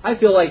 I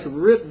feel like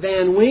Rip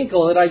Van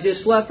Winkle that I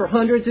just slept for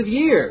hundreds of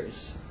years.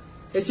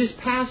 It just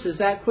passes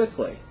that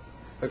quickly.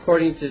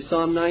 According to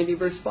Psalm 90,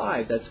 verse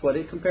 5, that's what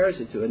it compares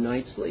it to, a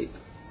night's sleep,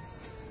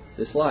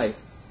 this life.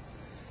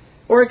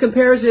 Or it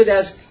compares it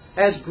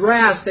as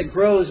grass that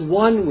grows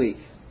one week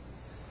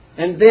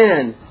and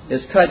then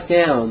is cut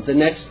down the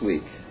next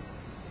week.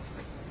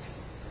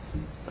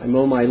 I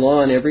mow my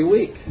lawn every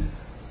week.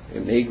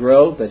 It may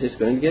grow, but it's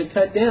going to get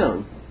cut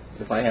down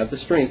if I have the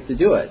strength to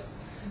do it.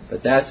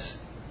 But that's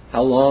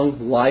how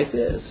long life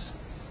is.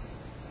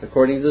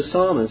 According to the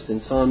psalmist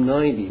in Psalm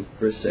 90,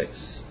 verse 6.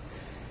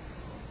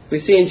 We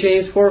see in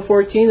James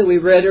 4:14 that we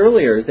read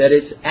earlier that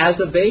it's as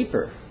a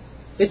vapor.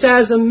 It's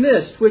as a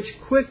mist which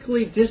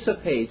quickly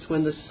dissipates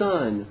when the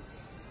sun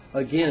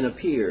again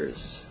appears.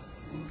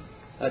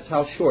 That's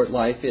how short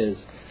life is.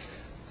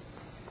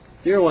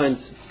 Dear ones,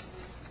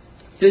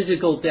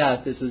 physical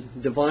death is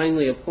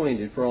divinely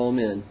appointed for all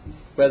men,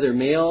 whether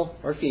male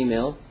or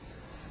female,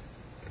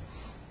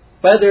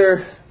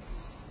 whether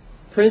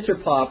prince or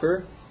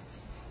pauper,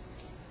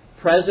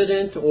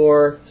 president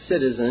or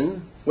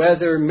citizen,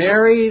 whether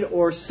married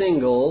or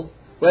single,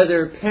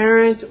 whether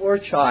parent or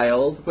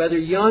child, whether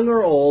young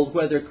or old,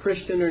 whether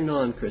Christian or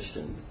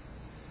non-Christian.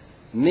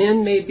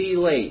 Men may be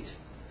late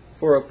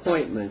for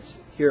appointments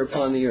here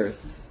upon the earth.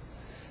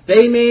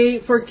 They may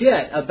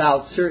forget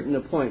about certain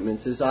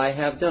appointments, as I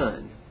have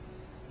done.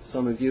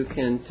 Some of you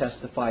can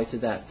testify to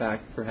that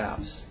fact,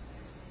 perhaps.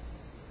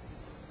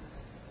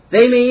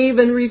 They may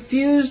even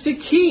refuse to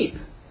keep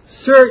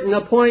certain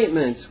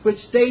appointments which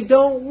they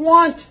don't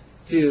want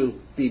to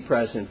be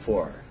present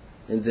for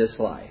in this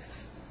life.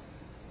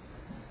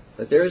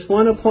 But there is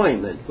one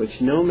appointment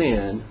which no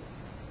man,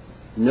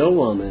 no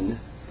woman,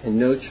 and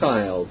no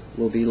child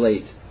will be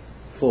late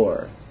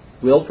for,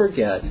 will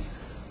forget,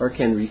 or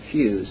can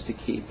refuse to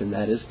keep, and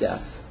that is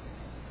death.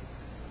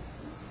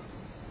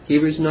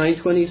 Hebrews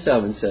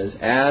 9:27 says,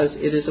 "As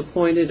it is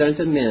appointed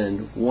unto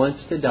men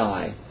once to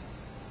die,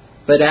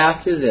 but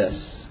after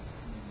this,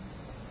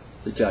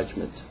 the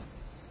judgment."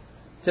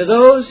 To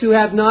those who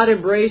have not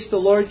embraced the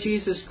Lord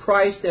Jesus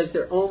Christ as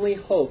their only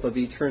hope of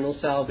eternal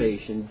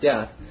salvation,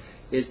 death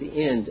is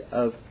the end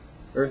of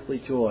earthly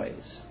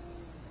joys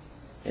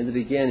and the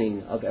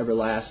beginning of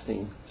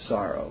everlasting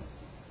sorrow.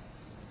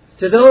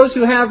 To those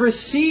who have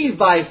received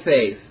by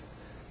faith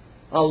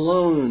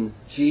alone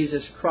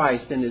Jesus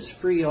Christ and His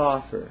free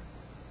offer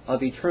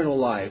of eternal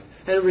life,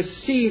 and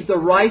received the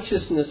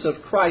righteousness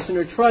of Christ and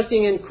are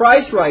trusting in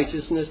Christ's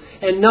righteousness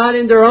and not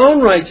in their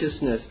own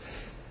righteousness,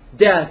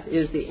 death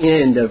is the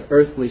end of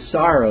earthly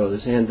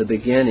sorrows and the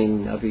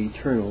beginning of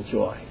eternal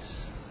joys.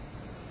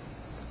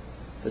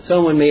 But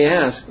someone may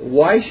ask,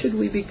 why should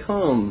we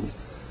become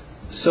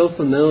so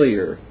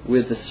familiar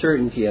with the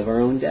certainty of our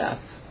own death?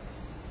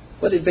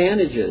 What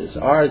advantages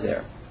are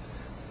there?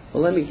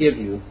 Well, let me give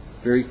you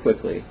very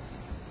quickly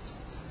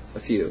a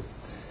few.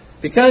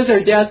 Because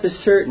our death is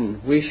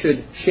certain, we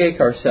should shake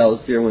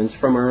ourselves, dear ones,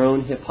 from our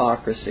own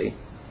hypocrisy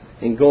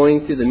in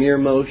going through the mere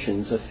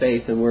motions of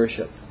faith and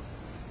worship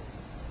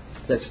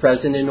that's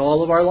present in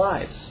all of our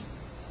lives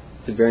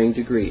to varying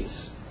degrees.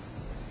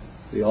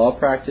 We all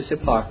practice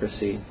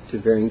hypocrisy to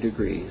varying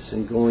degrees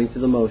in going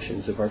through the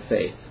motions of our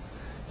faith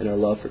and our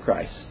love for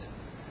Christ.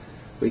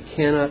 We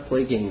cannot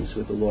play games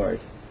with the Lord.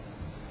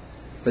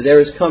 For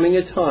there is coming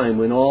a time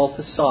when all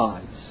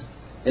facades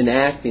and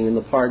acting in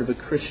the part of a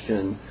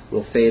Christian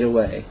will fade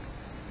away,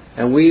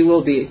 and we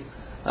will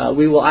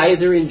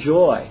either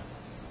enjoy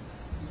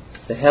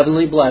the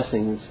heavenly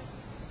blessings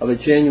of a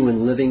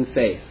genuine living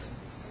faith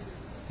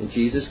in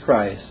Jesus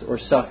Christ, or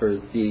suffer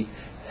the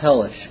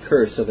hellish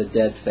curse of a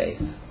dead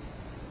faith,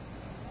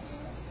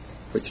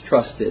 which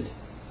trusted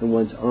in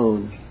one's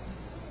own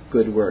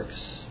good works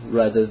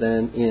rather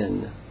than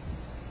in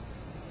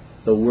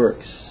the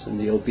works and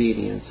the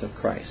obedience of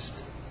Christ.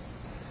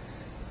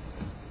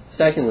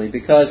 Secondly,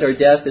 because our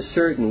death is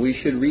certain, we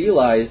should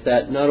realize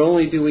that not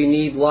only do we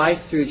need life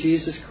through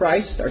Jesus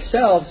Christ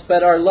ourselves,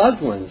 but our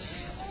loved ones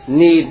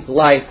need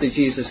life through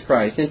Jesus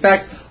Christ. In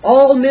fact,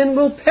 all men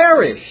will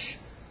perish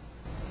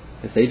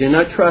if they do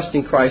not trust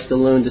in Christ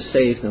alone to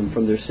save them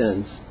from their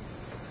sins.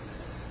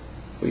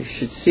 We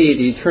should see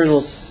the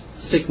eternal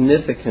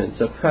significance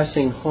of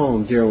pressing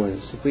home, dear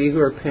ones, we who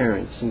are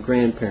parents and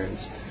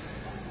grandparents,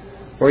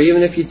 or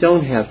even if you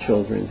don't have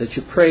children, that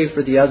you pray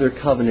for the other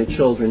covenant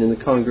children in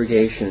the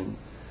congregation.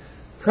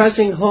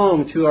 Pressing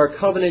home to our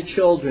covenant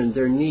children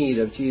their need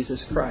of Jesus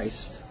Christ.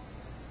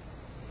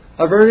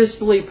 Of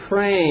earnestly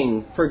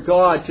praying for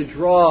God to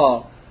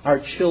draw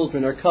our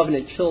children, our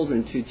covenant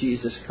children, to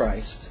Jesus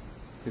Christ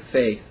through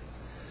faith.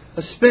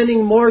 Of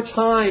spending more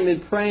time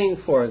in praying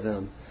for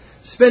them.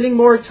 Spending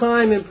more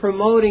time in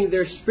promoting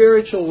their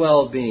spiritual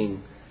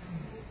well-being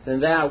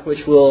than that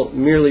which will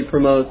merely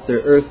promote their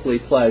earthly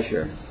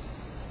pleasure.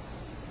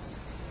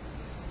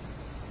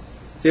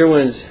 Dear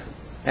ones,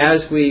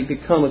 as we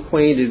become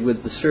acquainted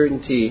with the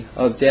certainty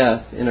of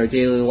death in our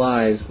daily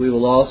lives, we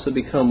will also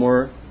become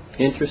more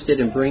interested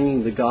in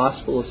bringing the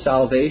gospel of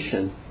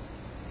salvation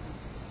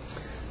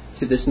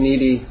to this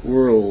needy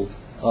world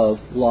of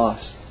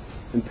lost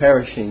and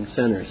perishing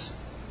sinners.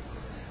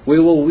 We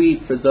will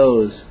weep for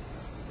those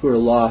who are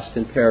lost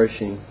and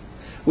perishing.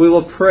 We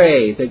will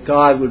pray that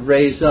God would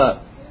raise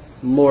up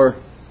more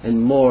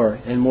and more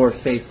and more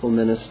faithful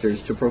ministers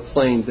to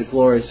proclaim the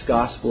glorious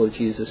gospel of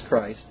Jesus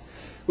Christ.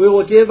 We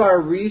will give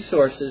our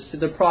resources to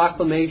the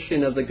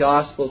proclamation of the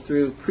gospel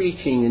through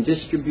preaching and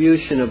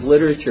distribution of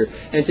literature,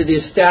 and to the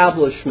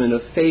establishment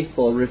of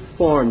faithful,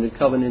 reformed, and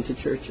covenanted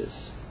churches.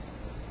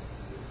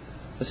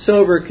 A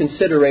sober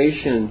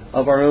consideration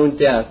of our own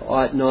death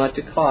ought not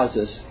to cause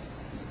us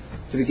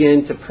to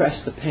begin to press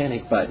the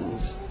panic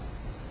buttons.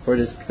 For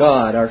it is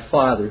God, our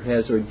Father, who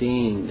has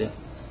ordained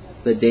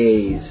the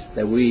days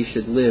that we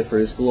should live for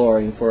His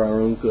glory and for our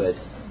own good.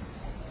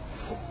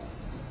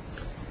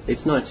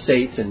 It's not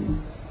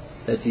Satan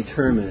that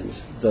determines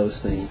those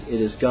things.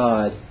 It is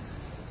God,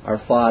 our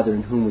Father,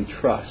 in whom we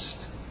trust,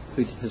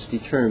 who has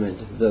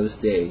determined those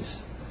days.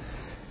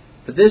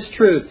 But this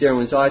truth, dear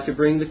ones, ought to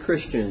bring the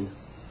Christian,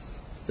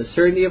 the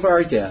certainty of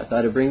our death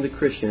ought to bring the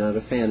Christian out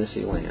of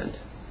fantasy land.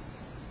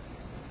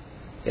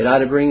 It ought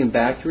to bring him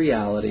back to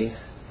reality.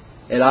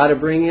 It ought to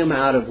bring him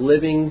out of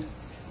living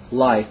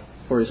life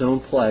for his own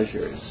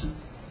pleasures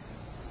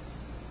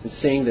and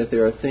seeing that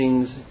there are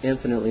things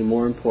infinitely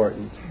more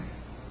important.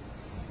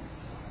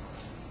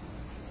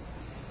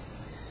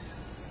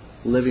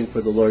 Living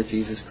for the Lord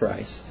Jesus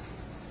Christ.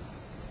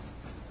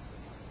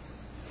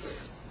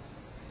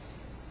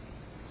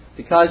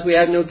 Because we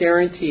have no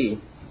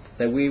guarantee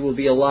that we will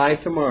be alive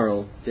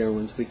tomorrow, dear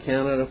ones, we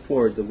cannot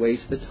afford to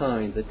waste the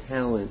time, the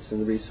talents, and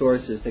the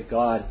resources that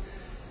God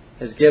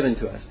has given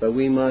to us. But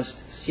we must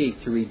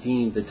seek to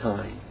redeem the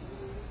time,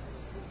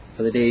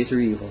 for the days are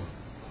evil.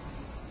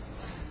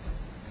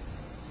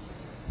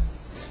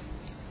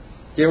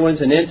 Dear ones,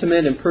 an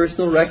intimate and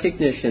personal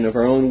recognition of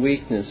our own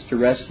weakness to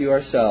rescue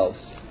ourselves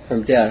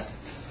from death.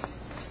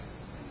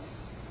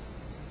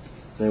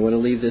 And I want to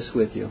leave this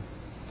with you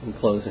in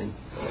closing.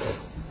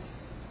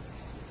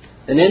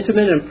 An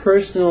intimate and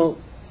personal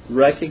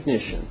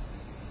recognition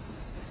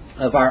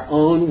of our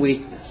own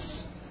weakness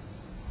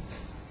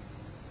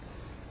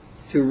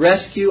to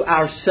rescue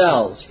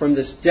ourselves from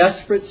this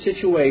desperate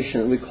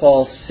situation we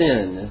call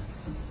sin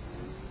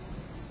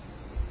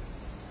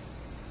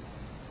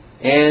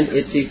and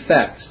its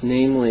effects,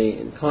 namely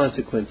and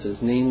consequences,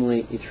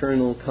 namely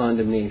eternal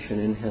condemnation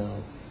in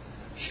hell,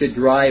 should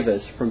drive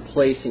us from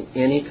placing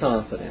any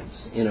confidence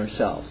in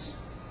ourselves.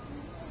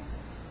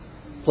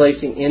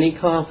 Placing any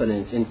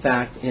confidence, in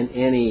fact, in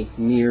any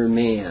mere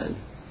man,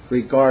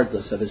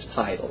 regardless of his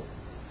title,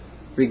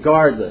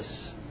 regardless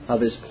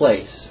of his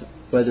place,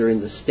 whether in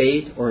the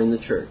state or in the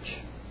church.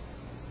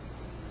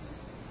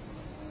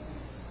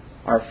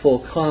 Our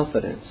full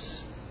confidence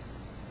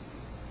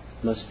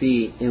must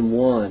be in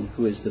one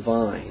who is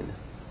divine,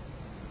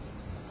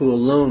 who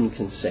alone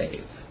can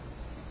save,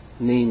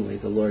 namely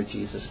the Lord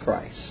Jesus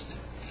Christ.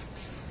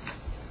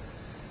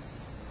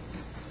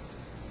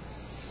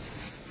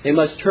 It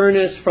must turn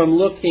us from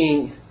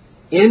looking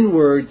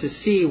inward to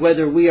see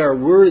whether we are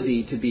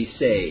worthy to be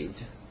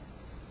saved,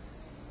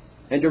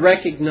 and to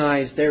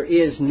recognize there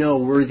is no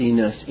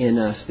worthiness in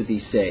us to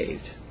be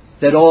saved,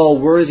 that all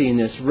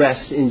worthiness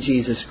rests in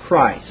Jesus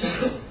Christ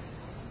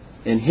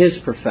and His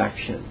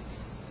perfection,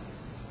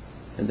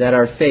 and that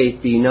our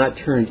faith be not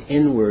turned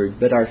inward,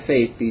 but our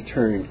faith be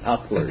turned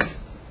upward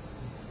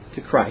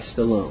to Christ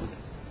alone.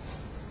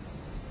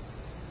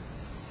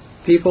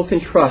 People can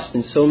trust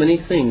in so many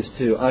things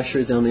to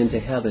usher them into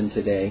heaven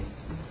today.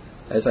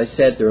 As I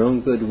said, their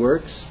own good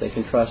works they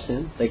can trust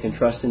in. They can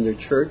trust in their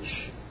church.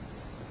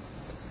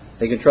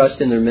 They can trust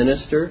in their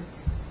minister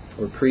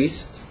or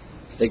priest.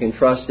 They can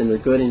trust in their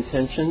good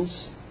intentions.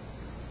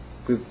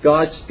 If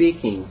God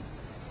speaking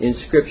in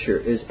Scripture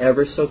is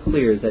ever so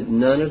clear that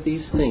none of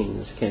these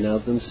things can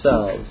of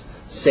themselves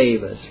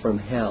save us from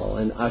hell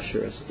and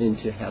usher us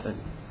into heaven.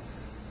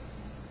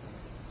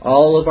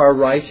 All of our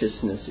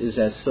righteousness is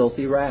as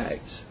filthy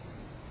rags,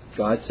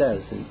 God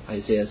says in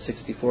Isaiah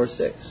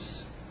 64:6.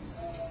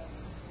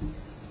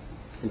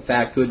 In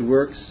fact, good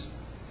works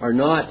are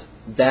not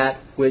that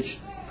which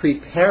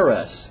prepare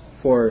us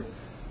for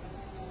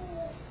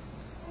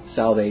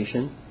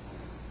salvation,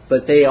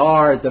 but they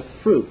are the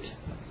fruit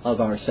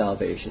of our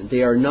salvation.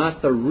 They are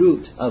not the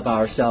root of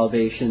our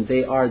salvation,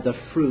 they are the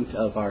fruit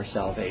of our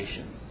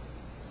salvation.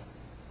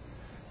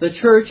 The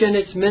church and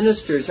its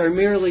ministers are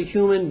merely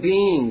human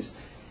beings,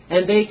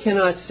 and they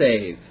cannot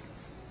save.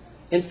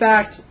 In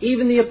fact,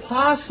 even the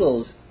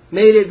apostles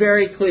made it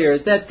very clear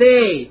that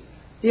they,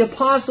 the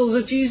apostles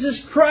of Jesus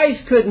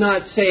Christ, could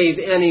not save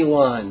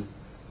anyone.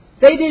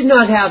 They did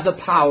not have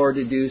the power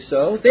to do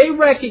so. They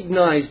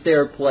recognized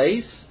their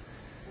place.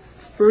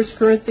 1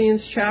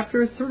 Corinthians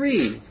chapter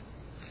 3,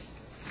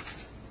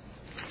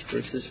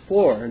 verses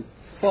 4 and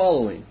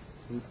following.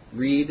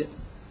 Read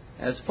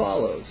as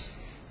follows.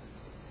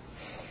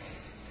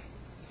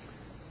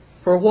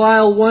 For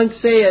while one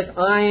saith,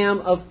 I am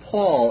of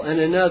Paul, and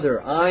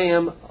another, I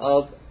am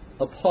of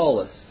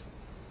Apollos,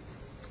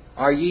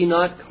 are ye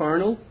not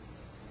carnal?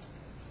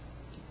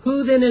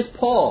 Who then is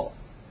Paul?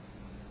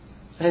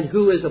 And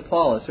who is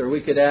Apollos? Or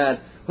we could add,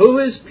 who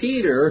is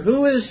Peter? Or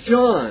who is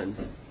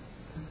John?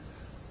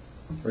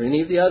 Or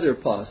any of the other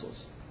apostles.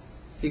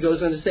 He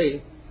goes on to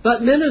say,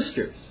 but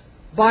ministers,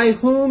 by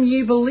whom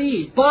ye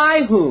believe.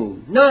 By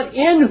whom? Not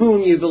in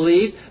whom you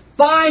believe,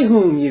 by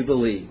whom you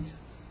believed.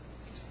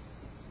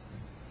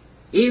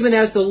 Even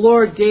as the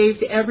Lord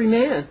gave to every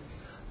man.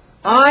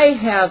 I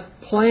have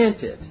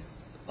planted,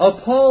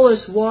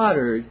 Apollos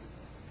watered,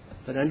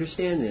 but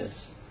understand this,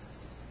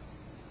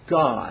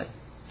 God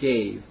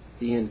gave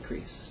the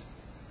increase.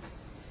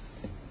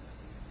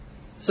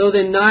 So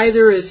then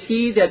neither is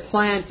he that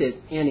planted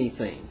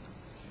anything.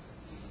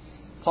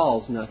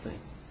 Paul's nothing.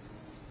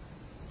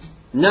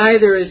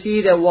 Neither is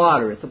he that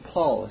watereth.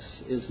 Apollos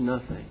is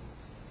nothing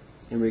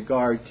in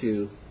regard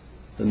to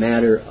the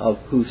matter of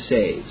who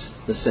saves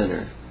the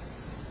sinner.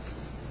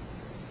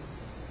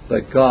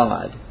 But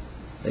God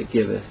that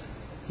giveth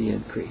the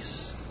increase.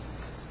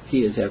 He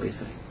is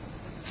everything.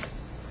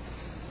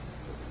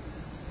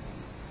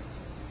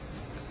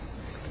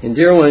 And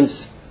dear ones,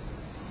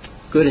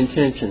 good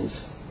intentions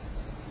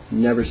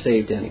never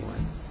saved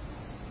anyone.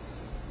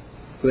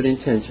 Good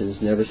intentions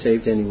never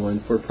saved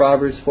anyone. For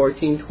Proverbs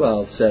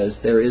 14:12 says,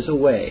 there is a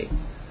way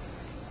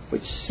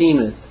which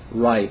seemeth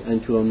right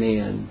unto a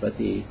man, but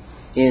the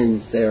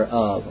ends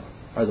thereof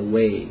are the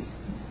way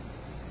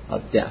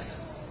of death.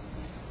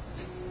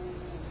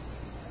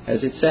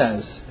 As it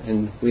says,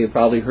 and we have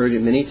probably heard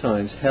it many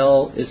times,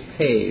 hell is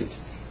paved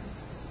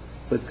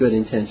with good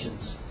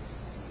intentions.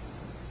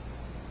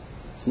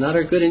 It's not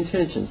our good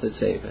intentions that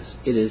save us.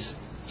 It is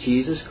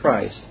Jesus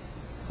Christ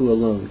who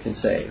alone can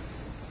save.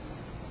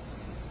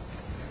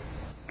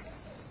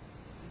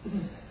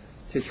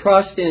 To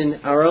trust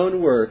in our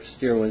own works,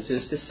 dear ones,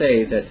 is to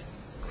say that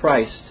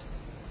Christ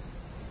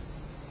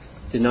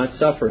did not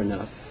suffer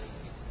enough.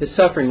 His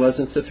suffering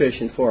wasn't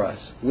sufficient for us.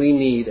 We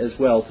need as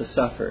well to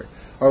suffer.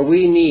 Or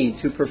we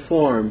need to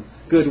perform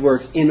good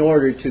works in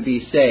order to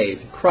be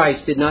saved.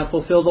 Christ did not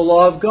fulfill the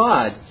law of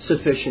God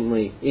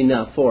sufficiently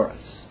enough for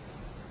us.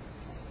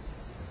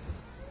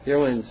 Dear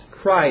ones,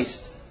 Christ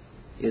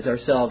is our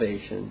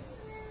salvation.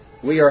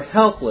 We are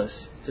helpless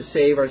to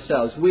save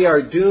ourselves. We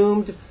are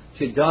doomed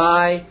to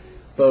die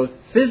both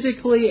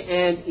physically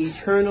and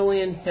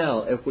eternally in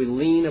hell if we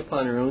lean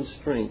upon our own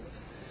strength,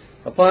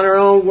 upon our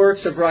own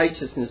works of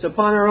righteousness,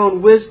 upon our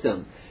own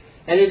wisdom.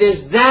 And it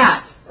is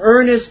that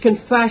earnest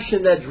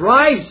confession that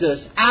drives us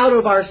out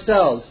of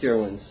ourselves, dear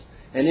ones,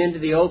 and into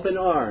the open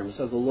arms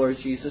of the Lord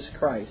Jesus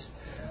Christ,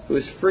 who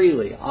is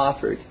freely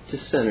offered to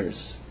sinners,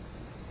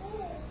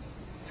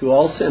 to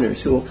all sinners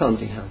who will come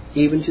to Him,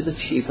 even to the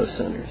chief of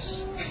sinners,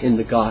 in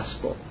the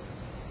gospel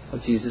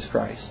of Jesus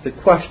Christ. The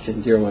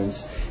question, dear ones,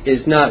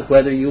 is not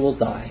whether you will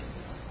die.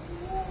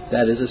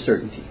 That is a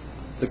certainty.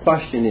 The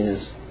question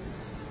is,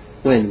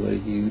 when will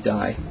you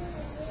die?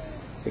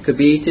 It could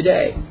be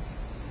today.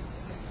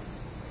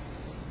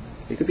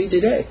 It could be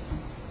today.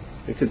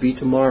 It could be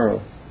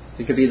tomorrow.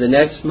 It could be the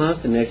next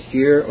month, the next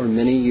year, or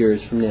many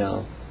years from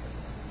now.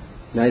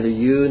 Neither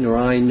you nor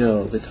I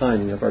know the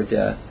timing of our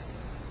death.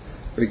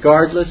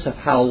 Regardless of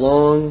how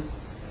long,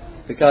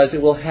 because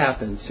it will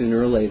happen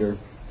sooner or later,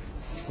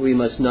 we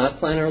must not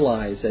plan our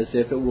lives as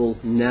if it will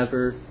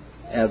never,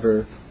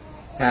 ever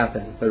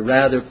happen, but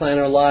rather plan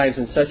our lives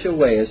in such a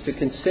way as to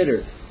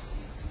consider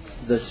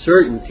the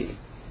certainty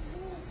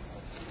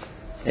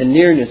and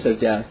nearness of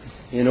death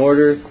in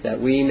order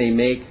that we may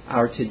make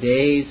our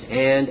todays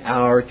and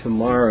our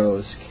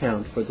tomorrows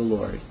count for the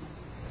Lord.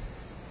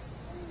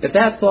 If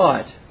that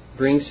thought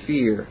brings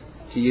fear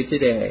to you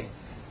today,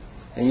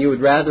 and you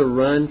would rather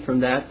run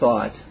from that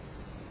thought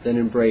than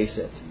embrace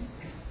it,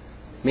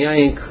 may I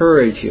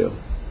encourage you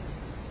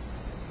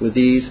with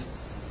these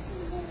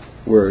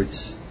words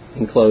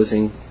in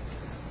closing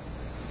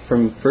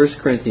from 1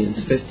 Corinthians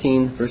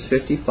 15, verse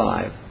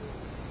 55.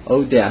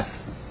 O death,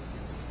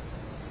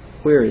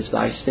 where is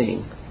thy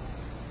sting?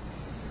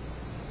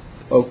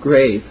 O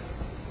grave,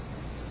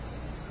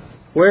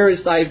 where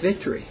is thy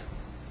victory?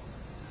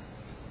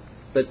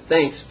 But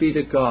thanks be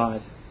to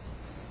God,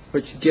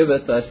 which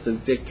giveth us the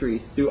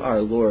victory through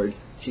our Lord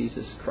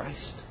Jesus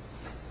Christ.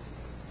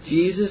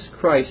 Jesus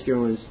Christ, dear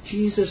ones,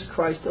 Jesus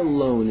Christ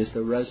alone is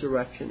the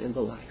resurrection and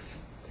the life.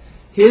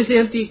 His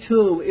empty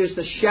tomb is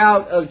the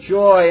shout of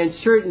joy and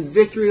certain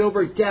victory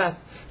over death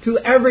to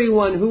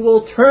everyone who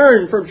will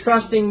turn from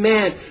trusting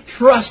man,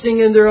 trusting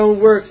in their own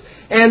works,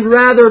 and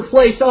rather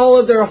place all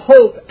of their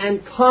hope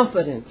and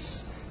confidence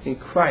in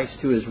Christ,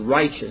 who is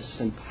righteous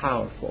and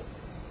powerful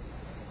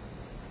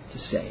to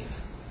save.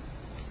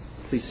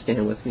 Please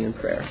stand with me in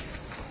prayer.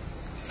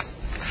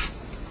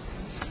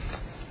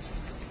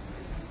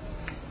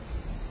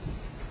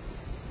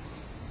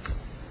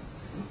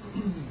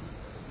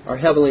 Our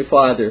Heavenly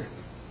Father,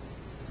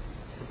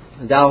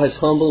 Thou hast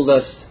humbled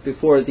us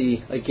before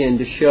Thee again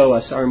to show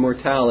us our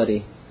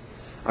mortality,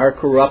 our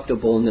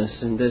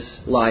corruptibleness in this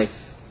life.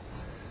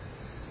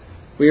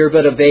 We are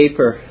but a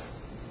vapor.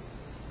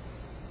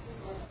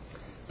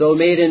 Though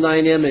made in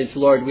Thine image,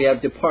 Lord, we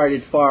have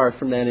departed far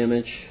from that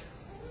image.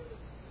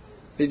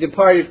 We have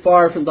departed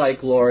far from Thy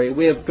glory.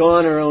 We have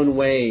gone our own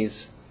ways.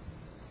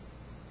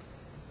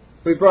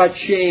 We brought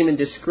shame and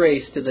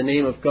disgrace to the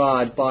name of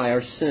God by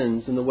our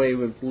sins and the way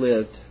we've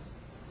lived.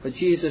 But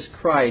Jesus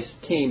Christ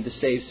came to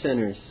save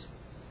sinners.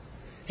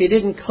 He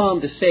didn't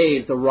come to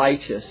save the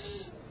righteous.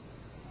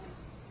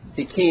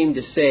 He came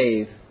to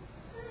save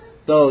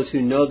those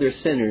who know they're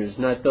sinners,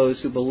 not those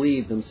who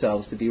believe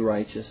themselves to be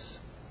righteous.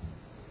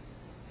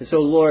 And so,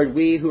 Lord,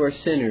 we who are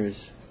sinners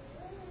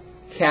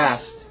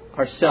cast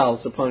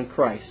ourselves upon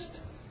Christ.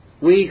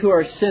 We who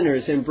are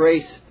sinners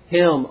embrace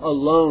Him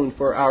alone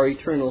for our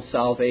eternal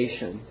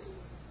salvation.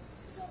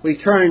 We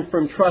turn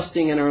from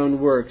trusting in our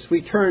own works.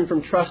 We turn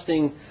from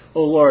trusting,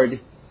 O Lord,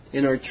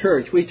 in our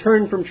church. We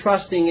turn from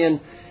trusting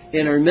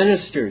in our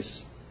ministers.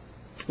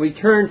 We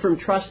turn from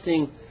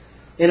trusting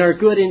in our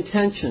good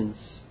intentions.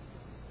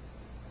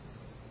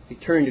 We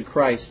turn to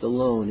Christ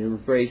alone and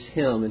embrace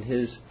Him and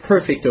His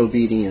perfect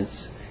obedience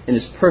and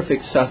His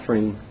perfect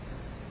suffering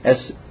as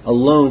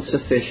alone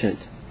sufficient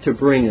to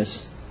bring us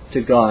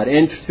to God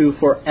and to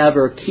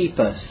forever keep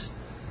us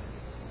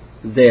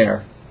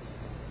there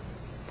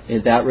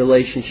in that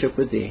relationship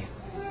with Thee.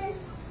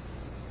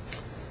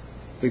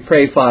 We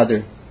pray,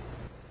 Father,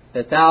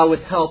 that Thou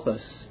would help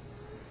us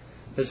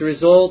as a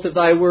result of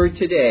Thy word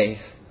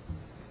today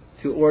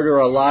to order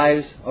our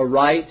lives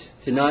aright,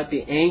 to not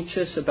be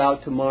anxious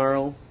about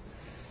tomorrow.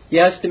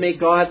 Yes, to make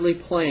godly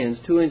plans,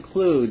 to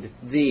include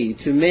Thee,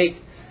 to make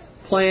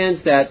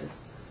plans that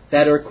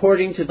are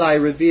according to Thy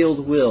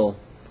revealed will,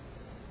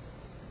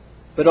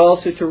 but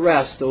also to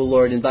rest, O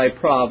Lord, in Thy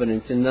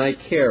providence and Thy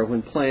care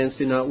when plans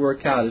do not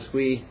work out as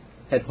we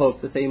had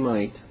hoped that they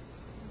might.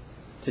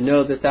 To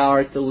know that Thou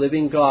art the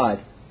living God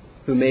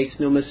who makes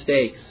no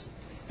mistakes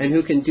and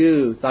who can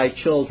do Thy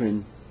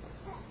children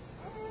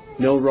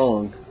no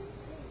wrong.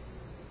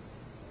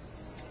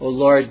 O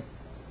Lord,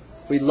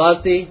 we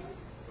love Thee.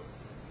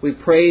 We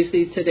praise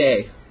Thee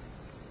today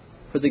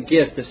for the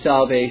gift of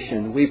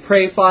salvation. We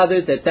pray,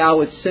 Father, that Thou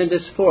would send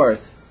us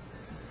forth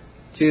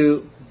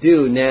to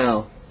do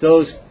now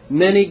those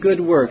many good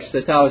works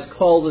that Thou hast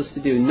called us to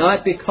do,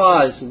 not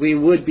because we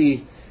would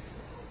be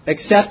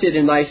accepted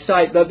in Thy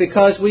sight, but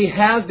because we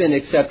have been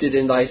accepted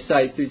in Thy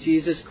sight through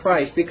Jesus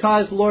Christ.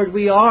 Because, Lord,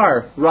 we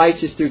are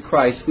righteous through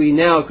Christ, we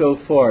now go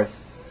forth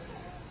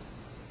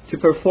to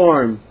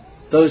perform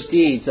those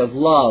deeds of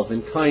love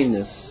and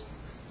kindness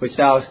which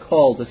Thou hast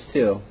called us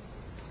to.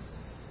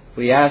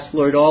 We ask,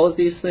 Lord, all of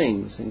these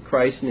things in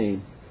Christ's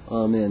name.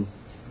 Amen.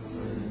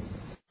 Amen.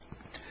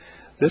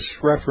 This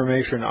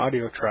Reformation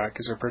audio track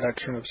is a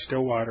production of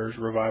Still Waters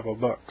Revival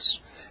Books.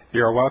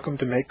 You are welcome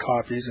to make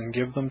copies and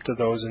give them to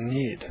those in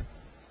need.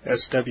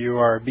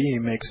 SWRB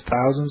makes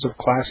thousands of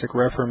classic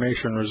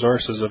Reformation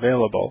resources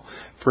available,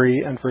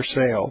 free and for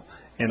sale,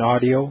 in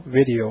audio,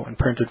 video, and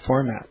printed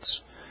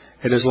formats.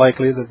 It is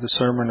likely that the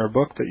sermon or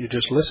book that you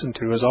just listened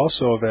to is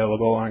also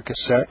available on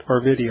cassette or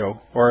video,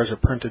 or as a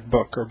printed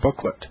book or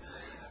booklet.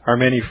 Our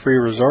many free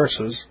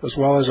resources, as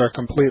well as our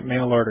complete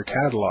mail-order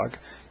catalog,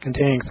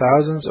 containing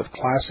thousands of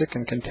classic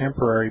and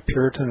contemporary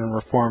Puritan and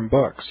Reformed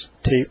books,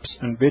 tapes,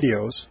 and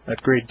videos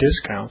at great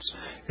discounts,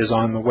 is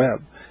on the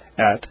web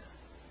at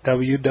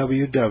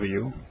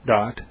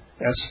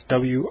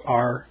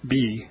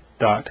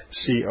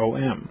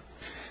www.swrb.com.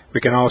 We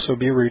can also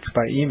be reached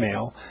by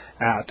email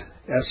at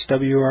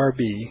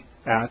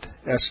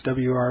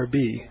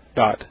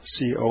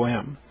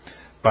swrb@swrb.com,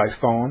 by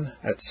phone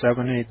at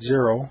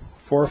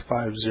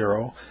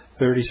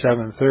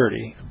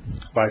 780-450-3730,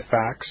 by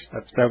fax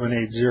at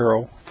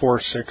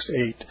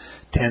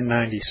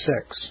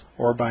 780-468-1096,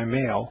 or by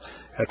mail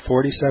at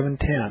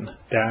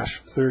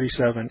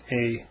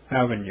 4710-37A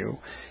Avenue,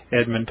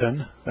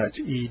 Edmonton, that's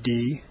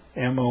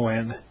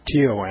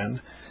Edmonton,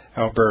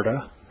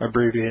 Alberta,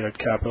 abbreviated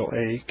capital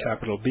A,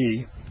 capital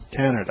B,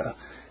 Canada,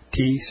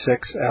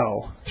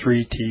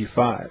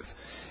 T6L3T5.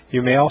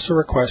 You may also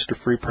request a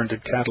free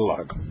printed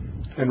catalog.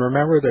 And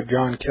remember that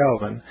John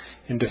Calvin,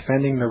 in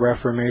defending the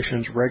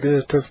Reformation's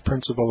regulative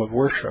principle of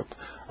worship,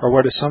 or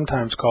what is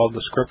sometimes called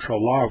the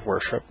scriptural law of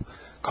worship,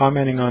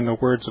 commenting on the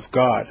words of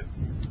God,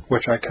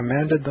 which I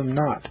commanded them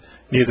not,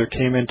 neither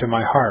came into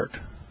my heart,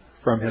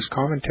 from his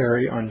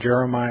commentary on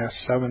Jeremiah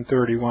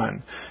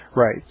 7:31,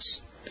 writes,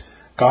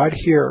 God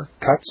here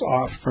cuts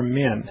off from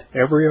men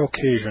every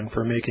occasion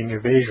for making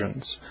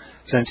evasions,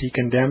 since he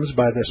condemns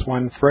by this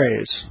one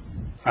phrase,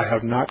 I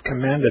have not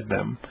commanded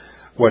them,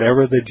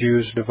 whatever the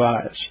Jews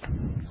devised.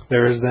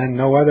 There is then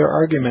no other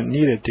argument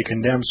needed to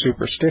condemn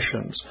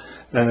superstitions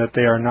than that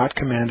they are not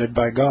commanded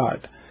by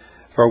God.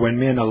 For when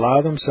men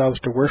allow themselves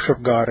to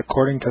worship God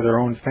according to their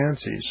own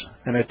fancies,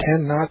 and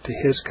attend not to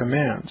his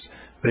commands,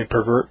 they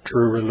pervert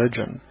true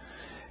religion.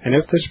 And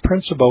if this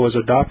principle was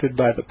adopted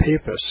by the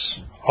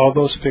Papists, all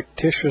those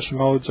fictitious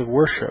modes of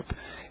worship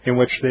in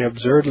which they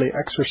absurdly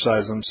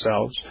exercise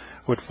themselves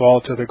would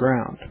fall to the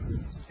ground.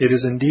 It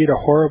is indeed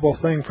a horrible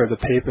thing for the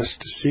Papists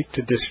to seek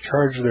to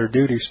discharge their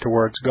duties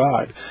towards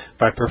God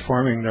by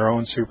performing their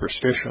own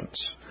superstitions.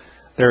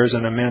 There is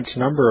an immense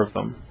number of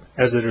them,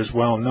 as it is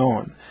well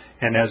known,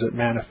 and as it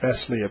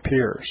manifestly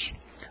appears.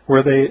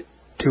 Were they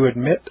to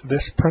admit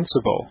this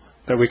principle,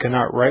 that we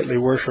cannot rightly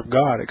worship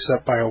God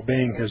except by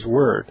obeying his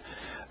word,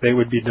 they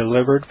would be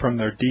delivered from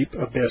their deep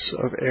abyss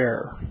of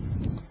error.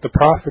 The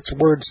prophet's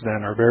words,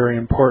 then, are very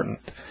important,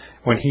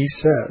 when he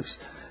says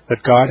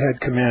that God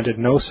had commanded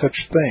no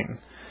such thing,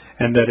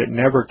 and that it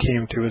never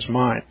came to his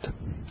mind,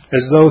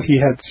 as though he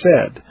had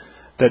said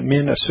that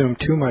men assume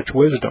too much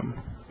wisdom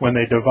when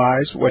they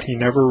devise what he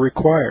never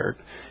required,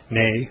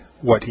 nay,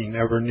 what he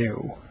never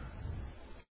knew.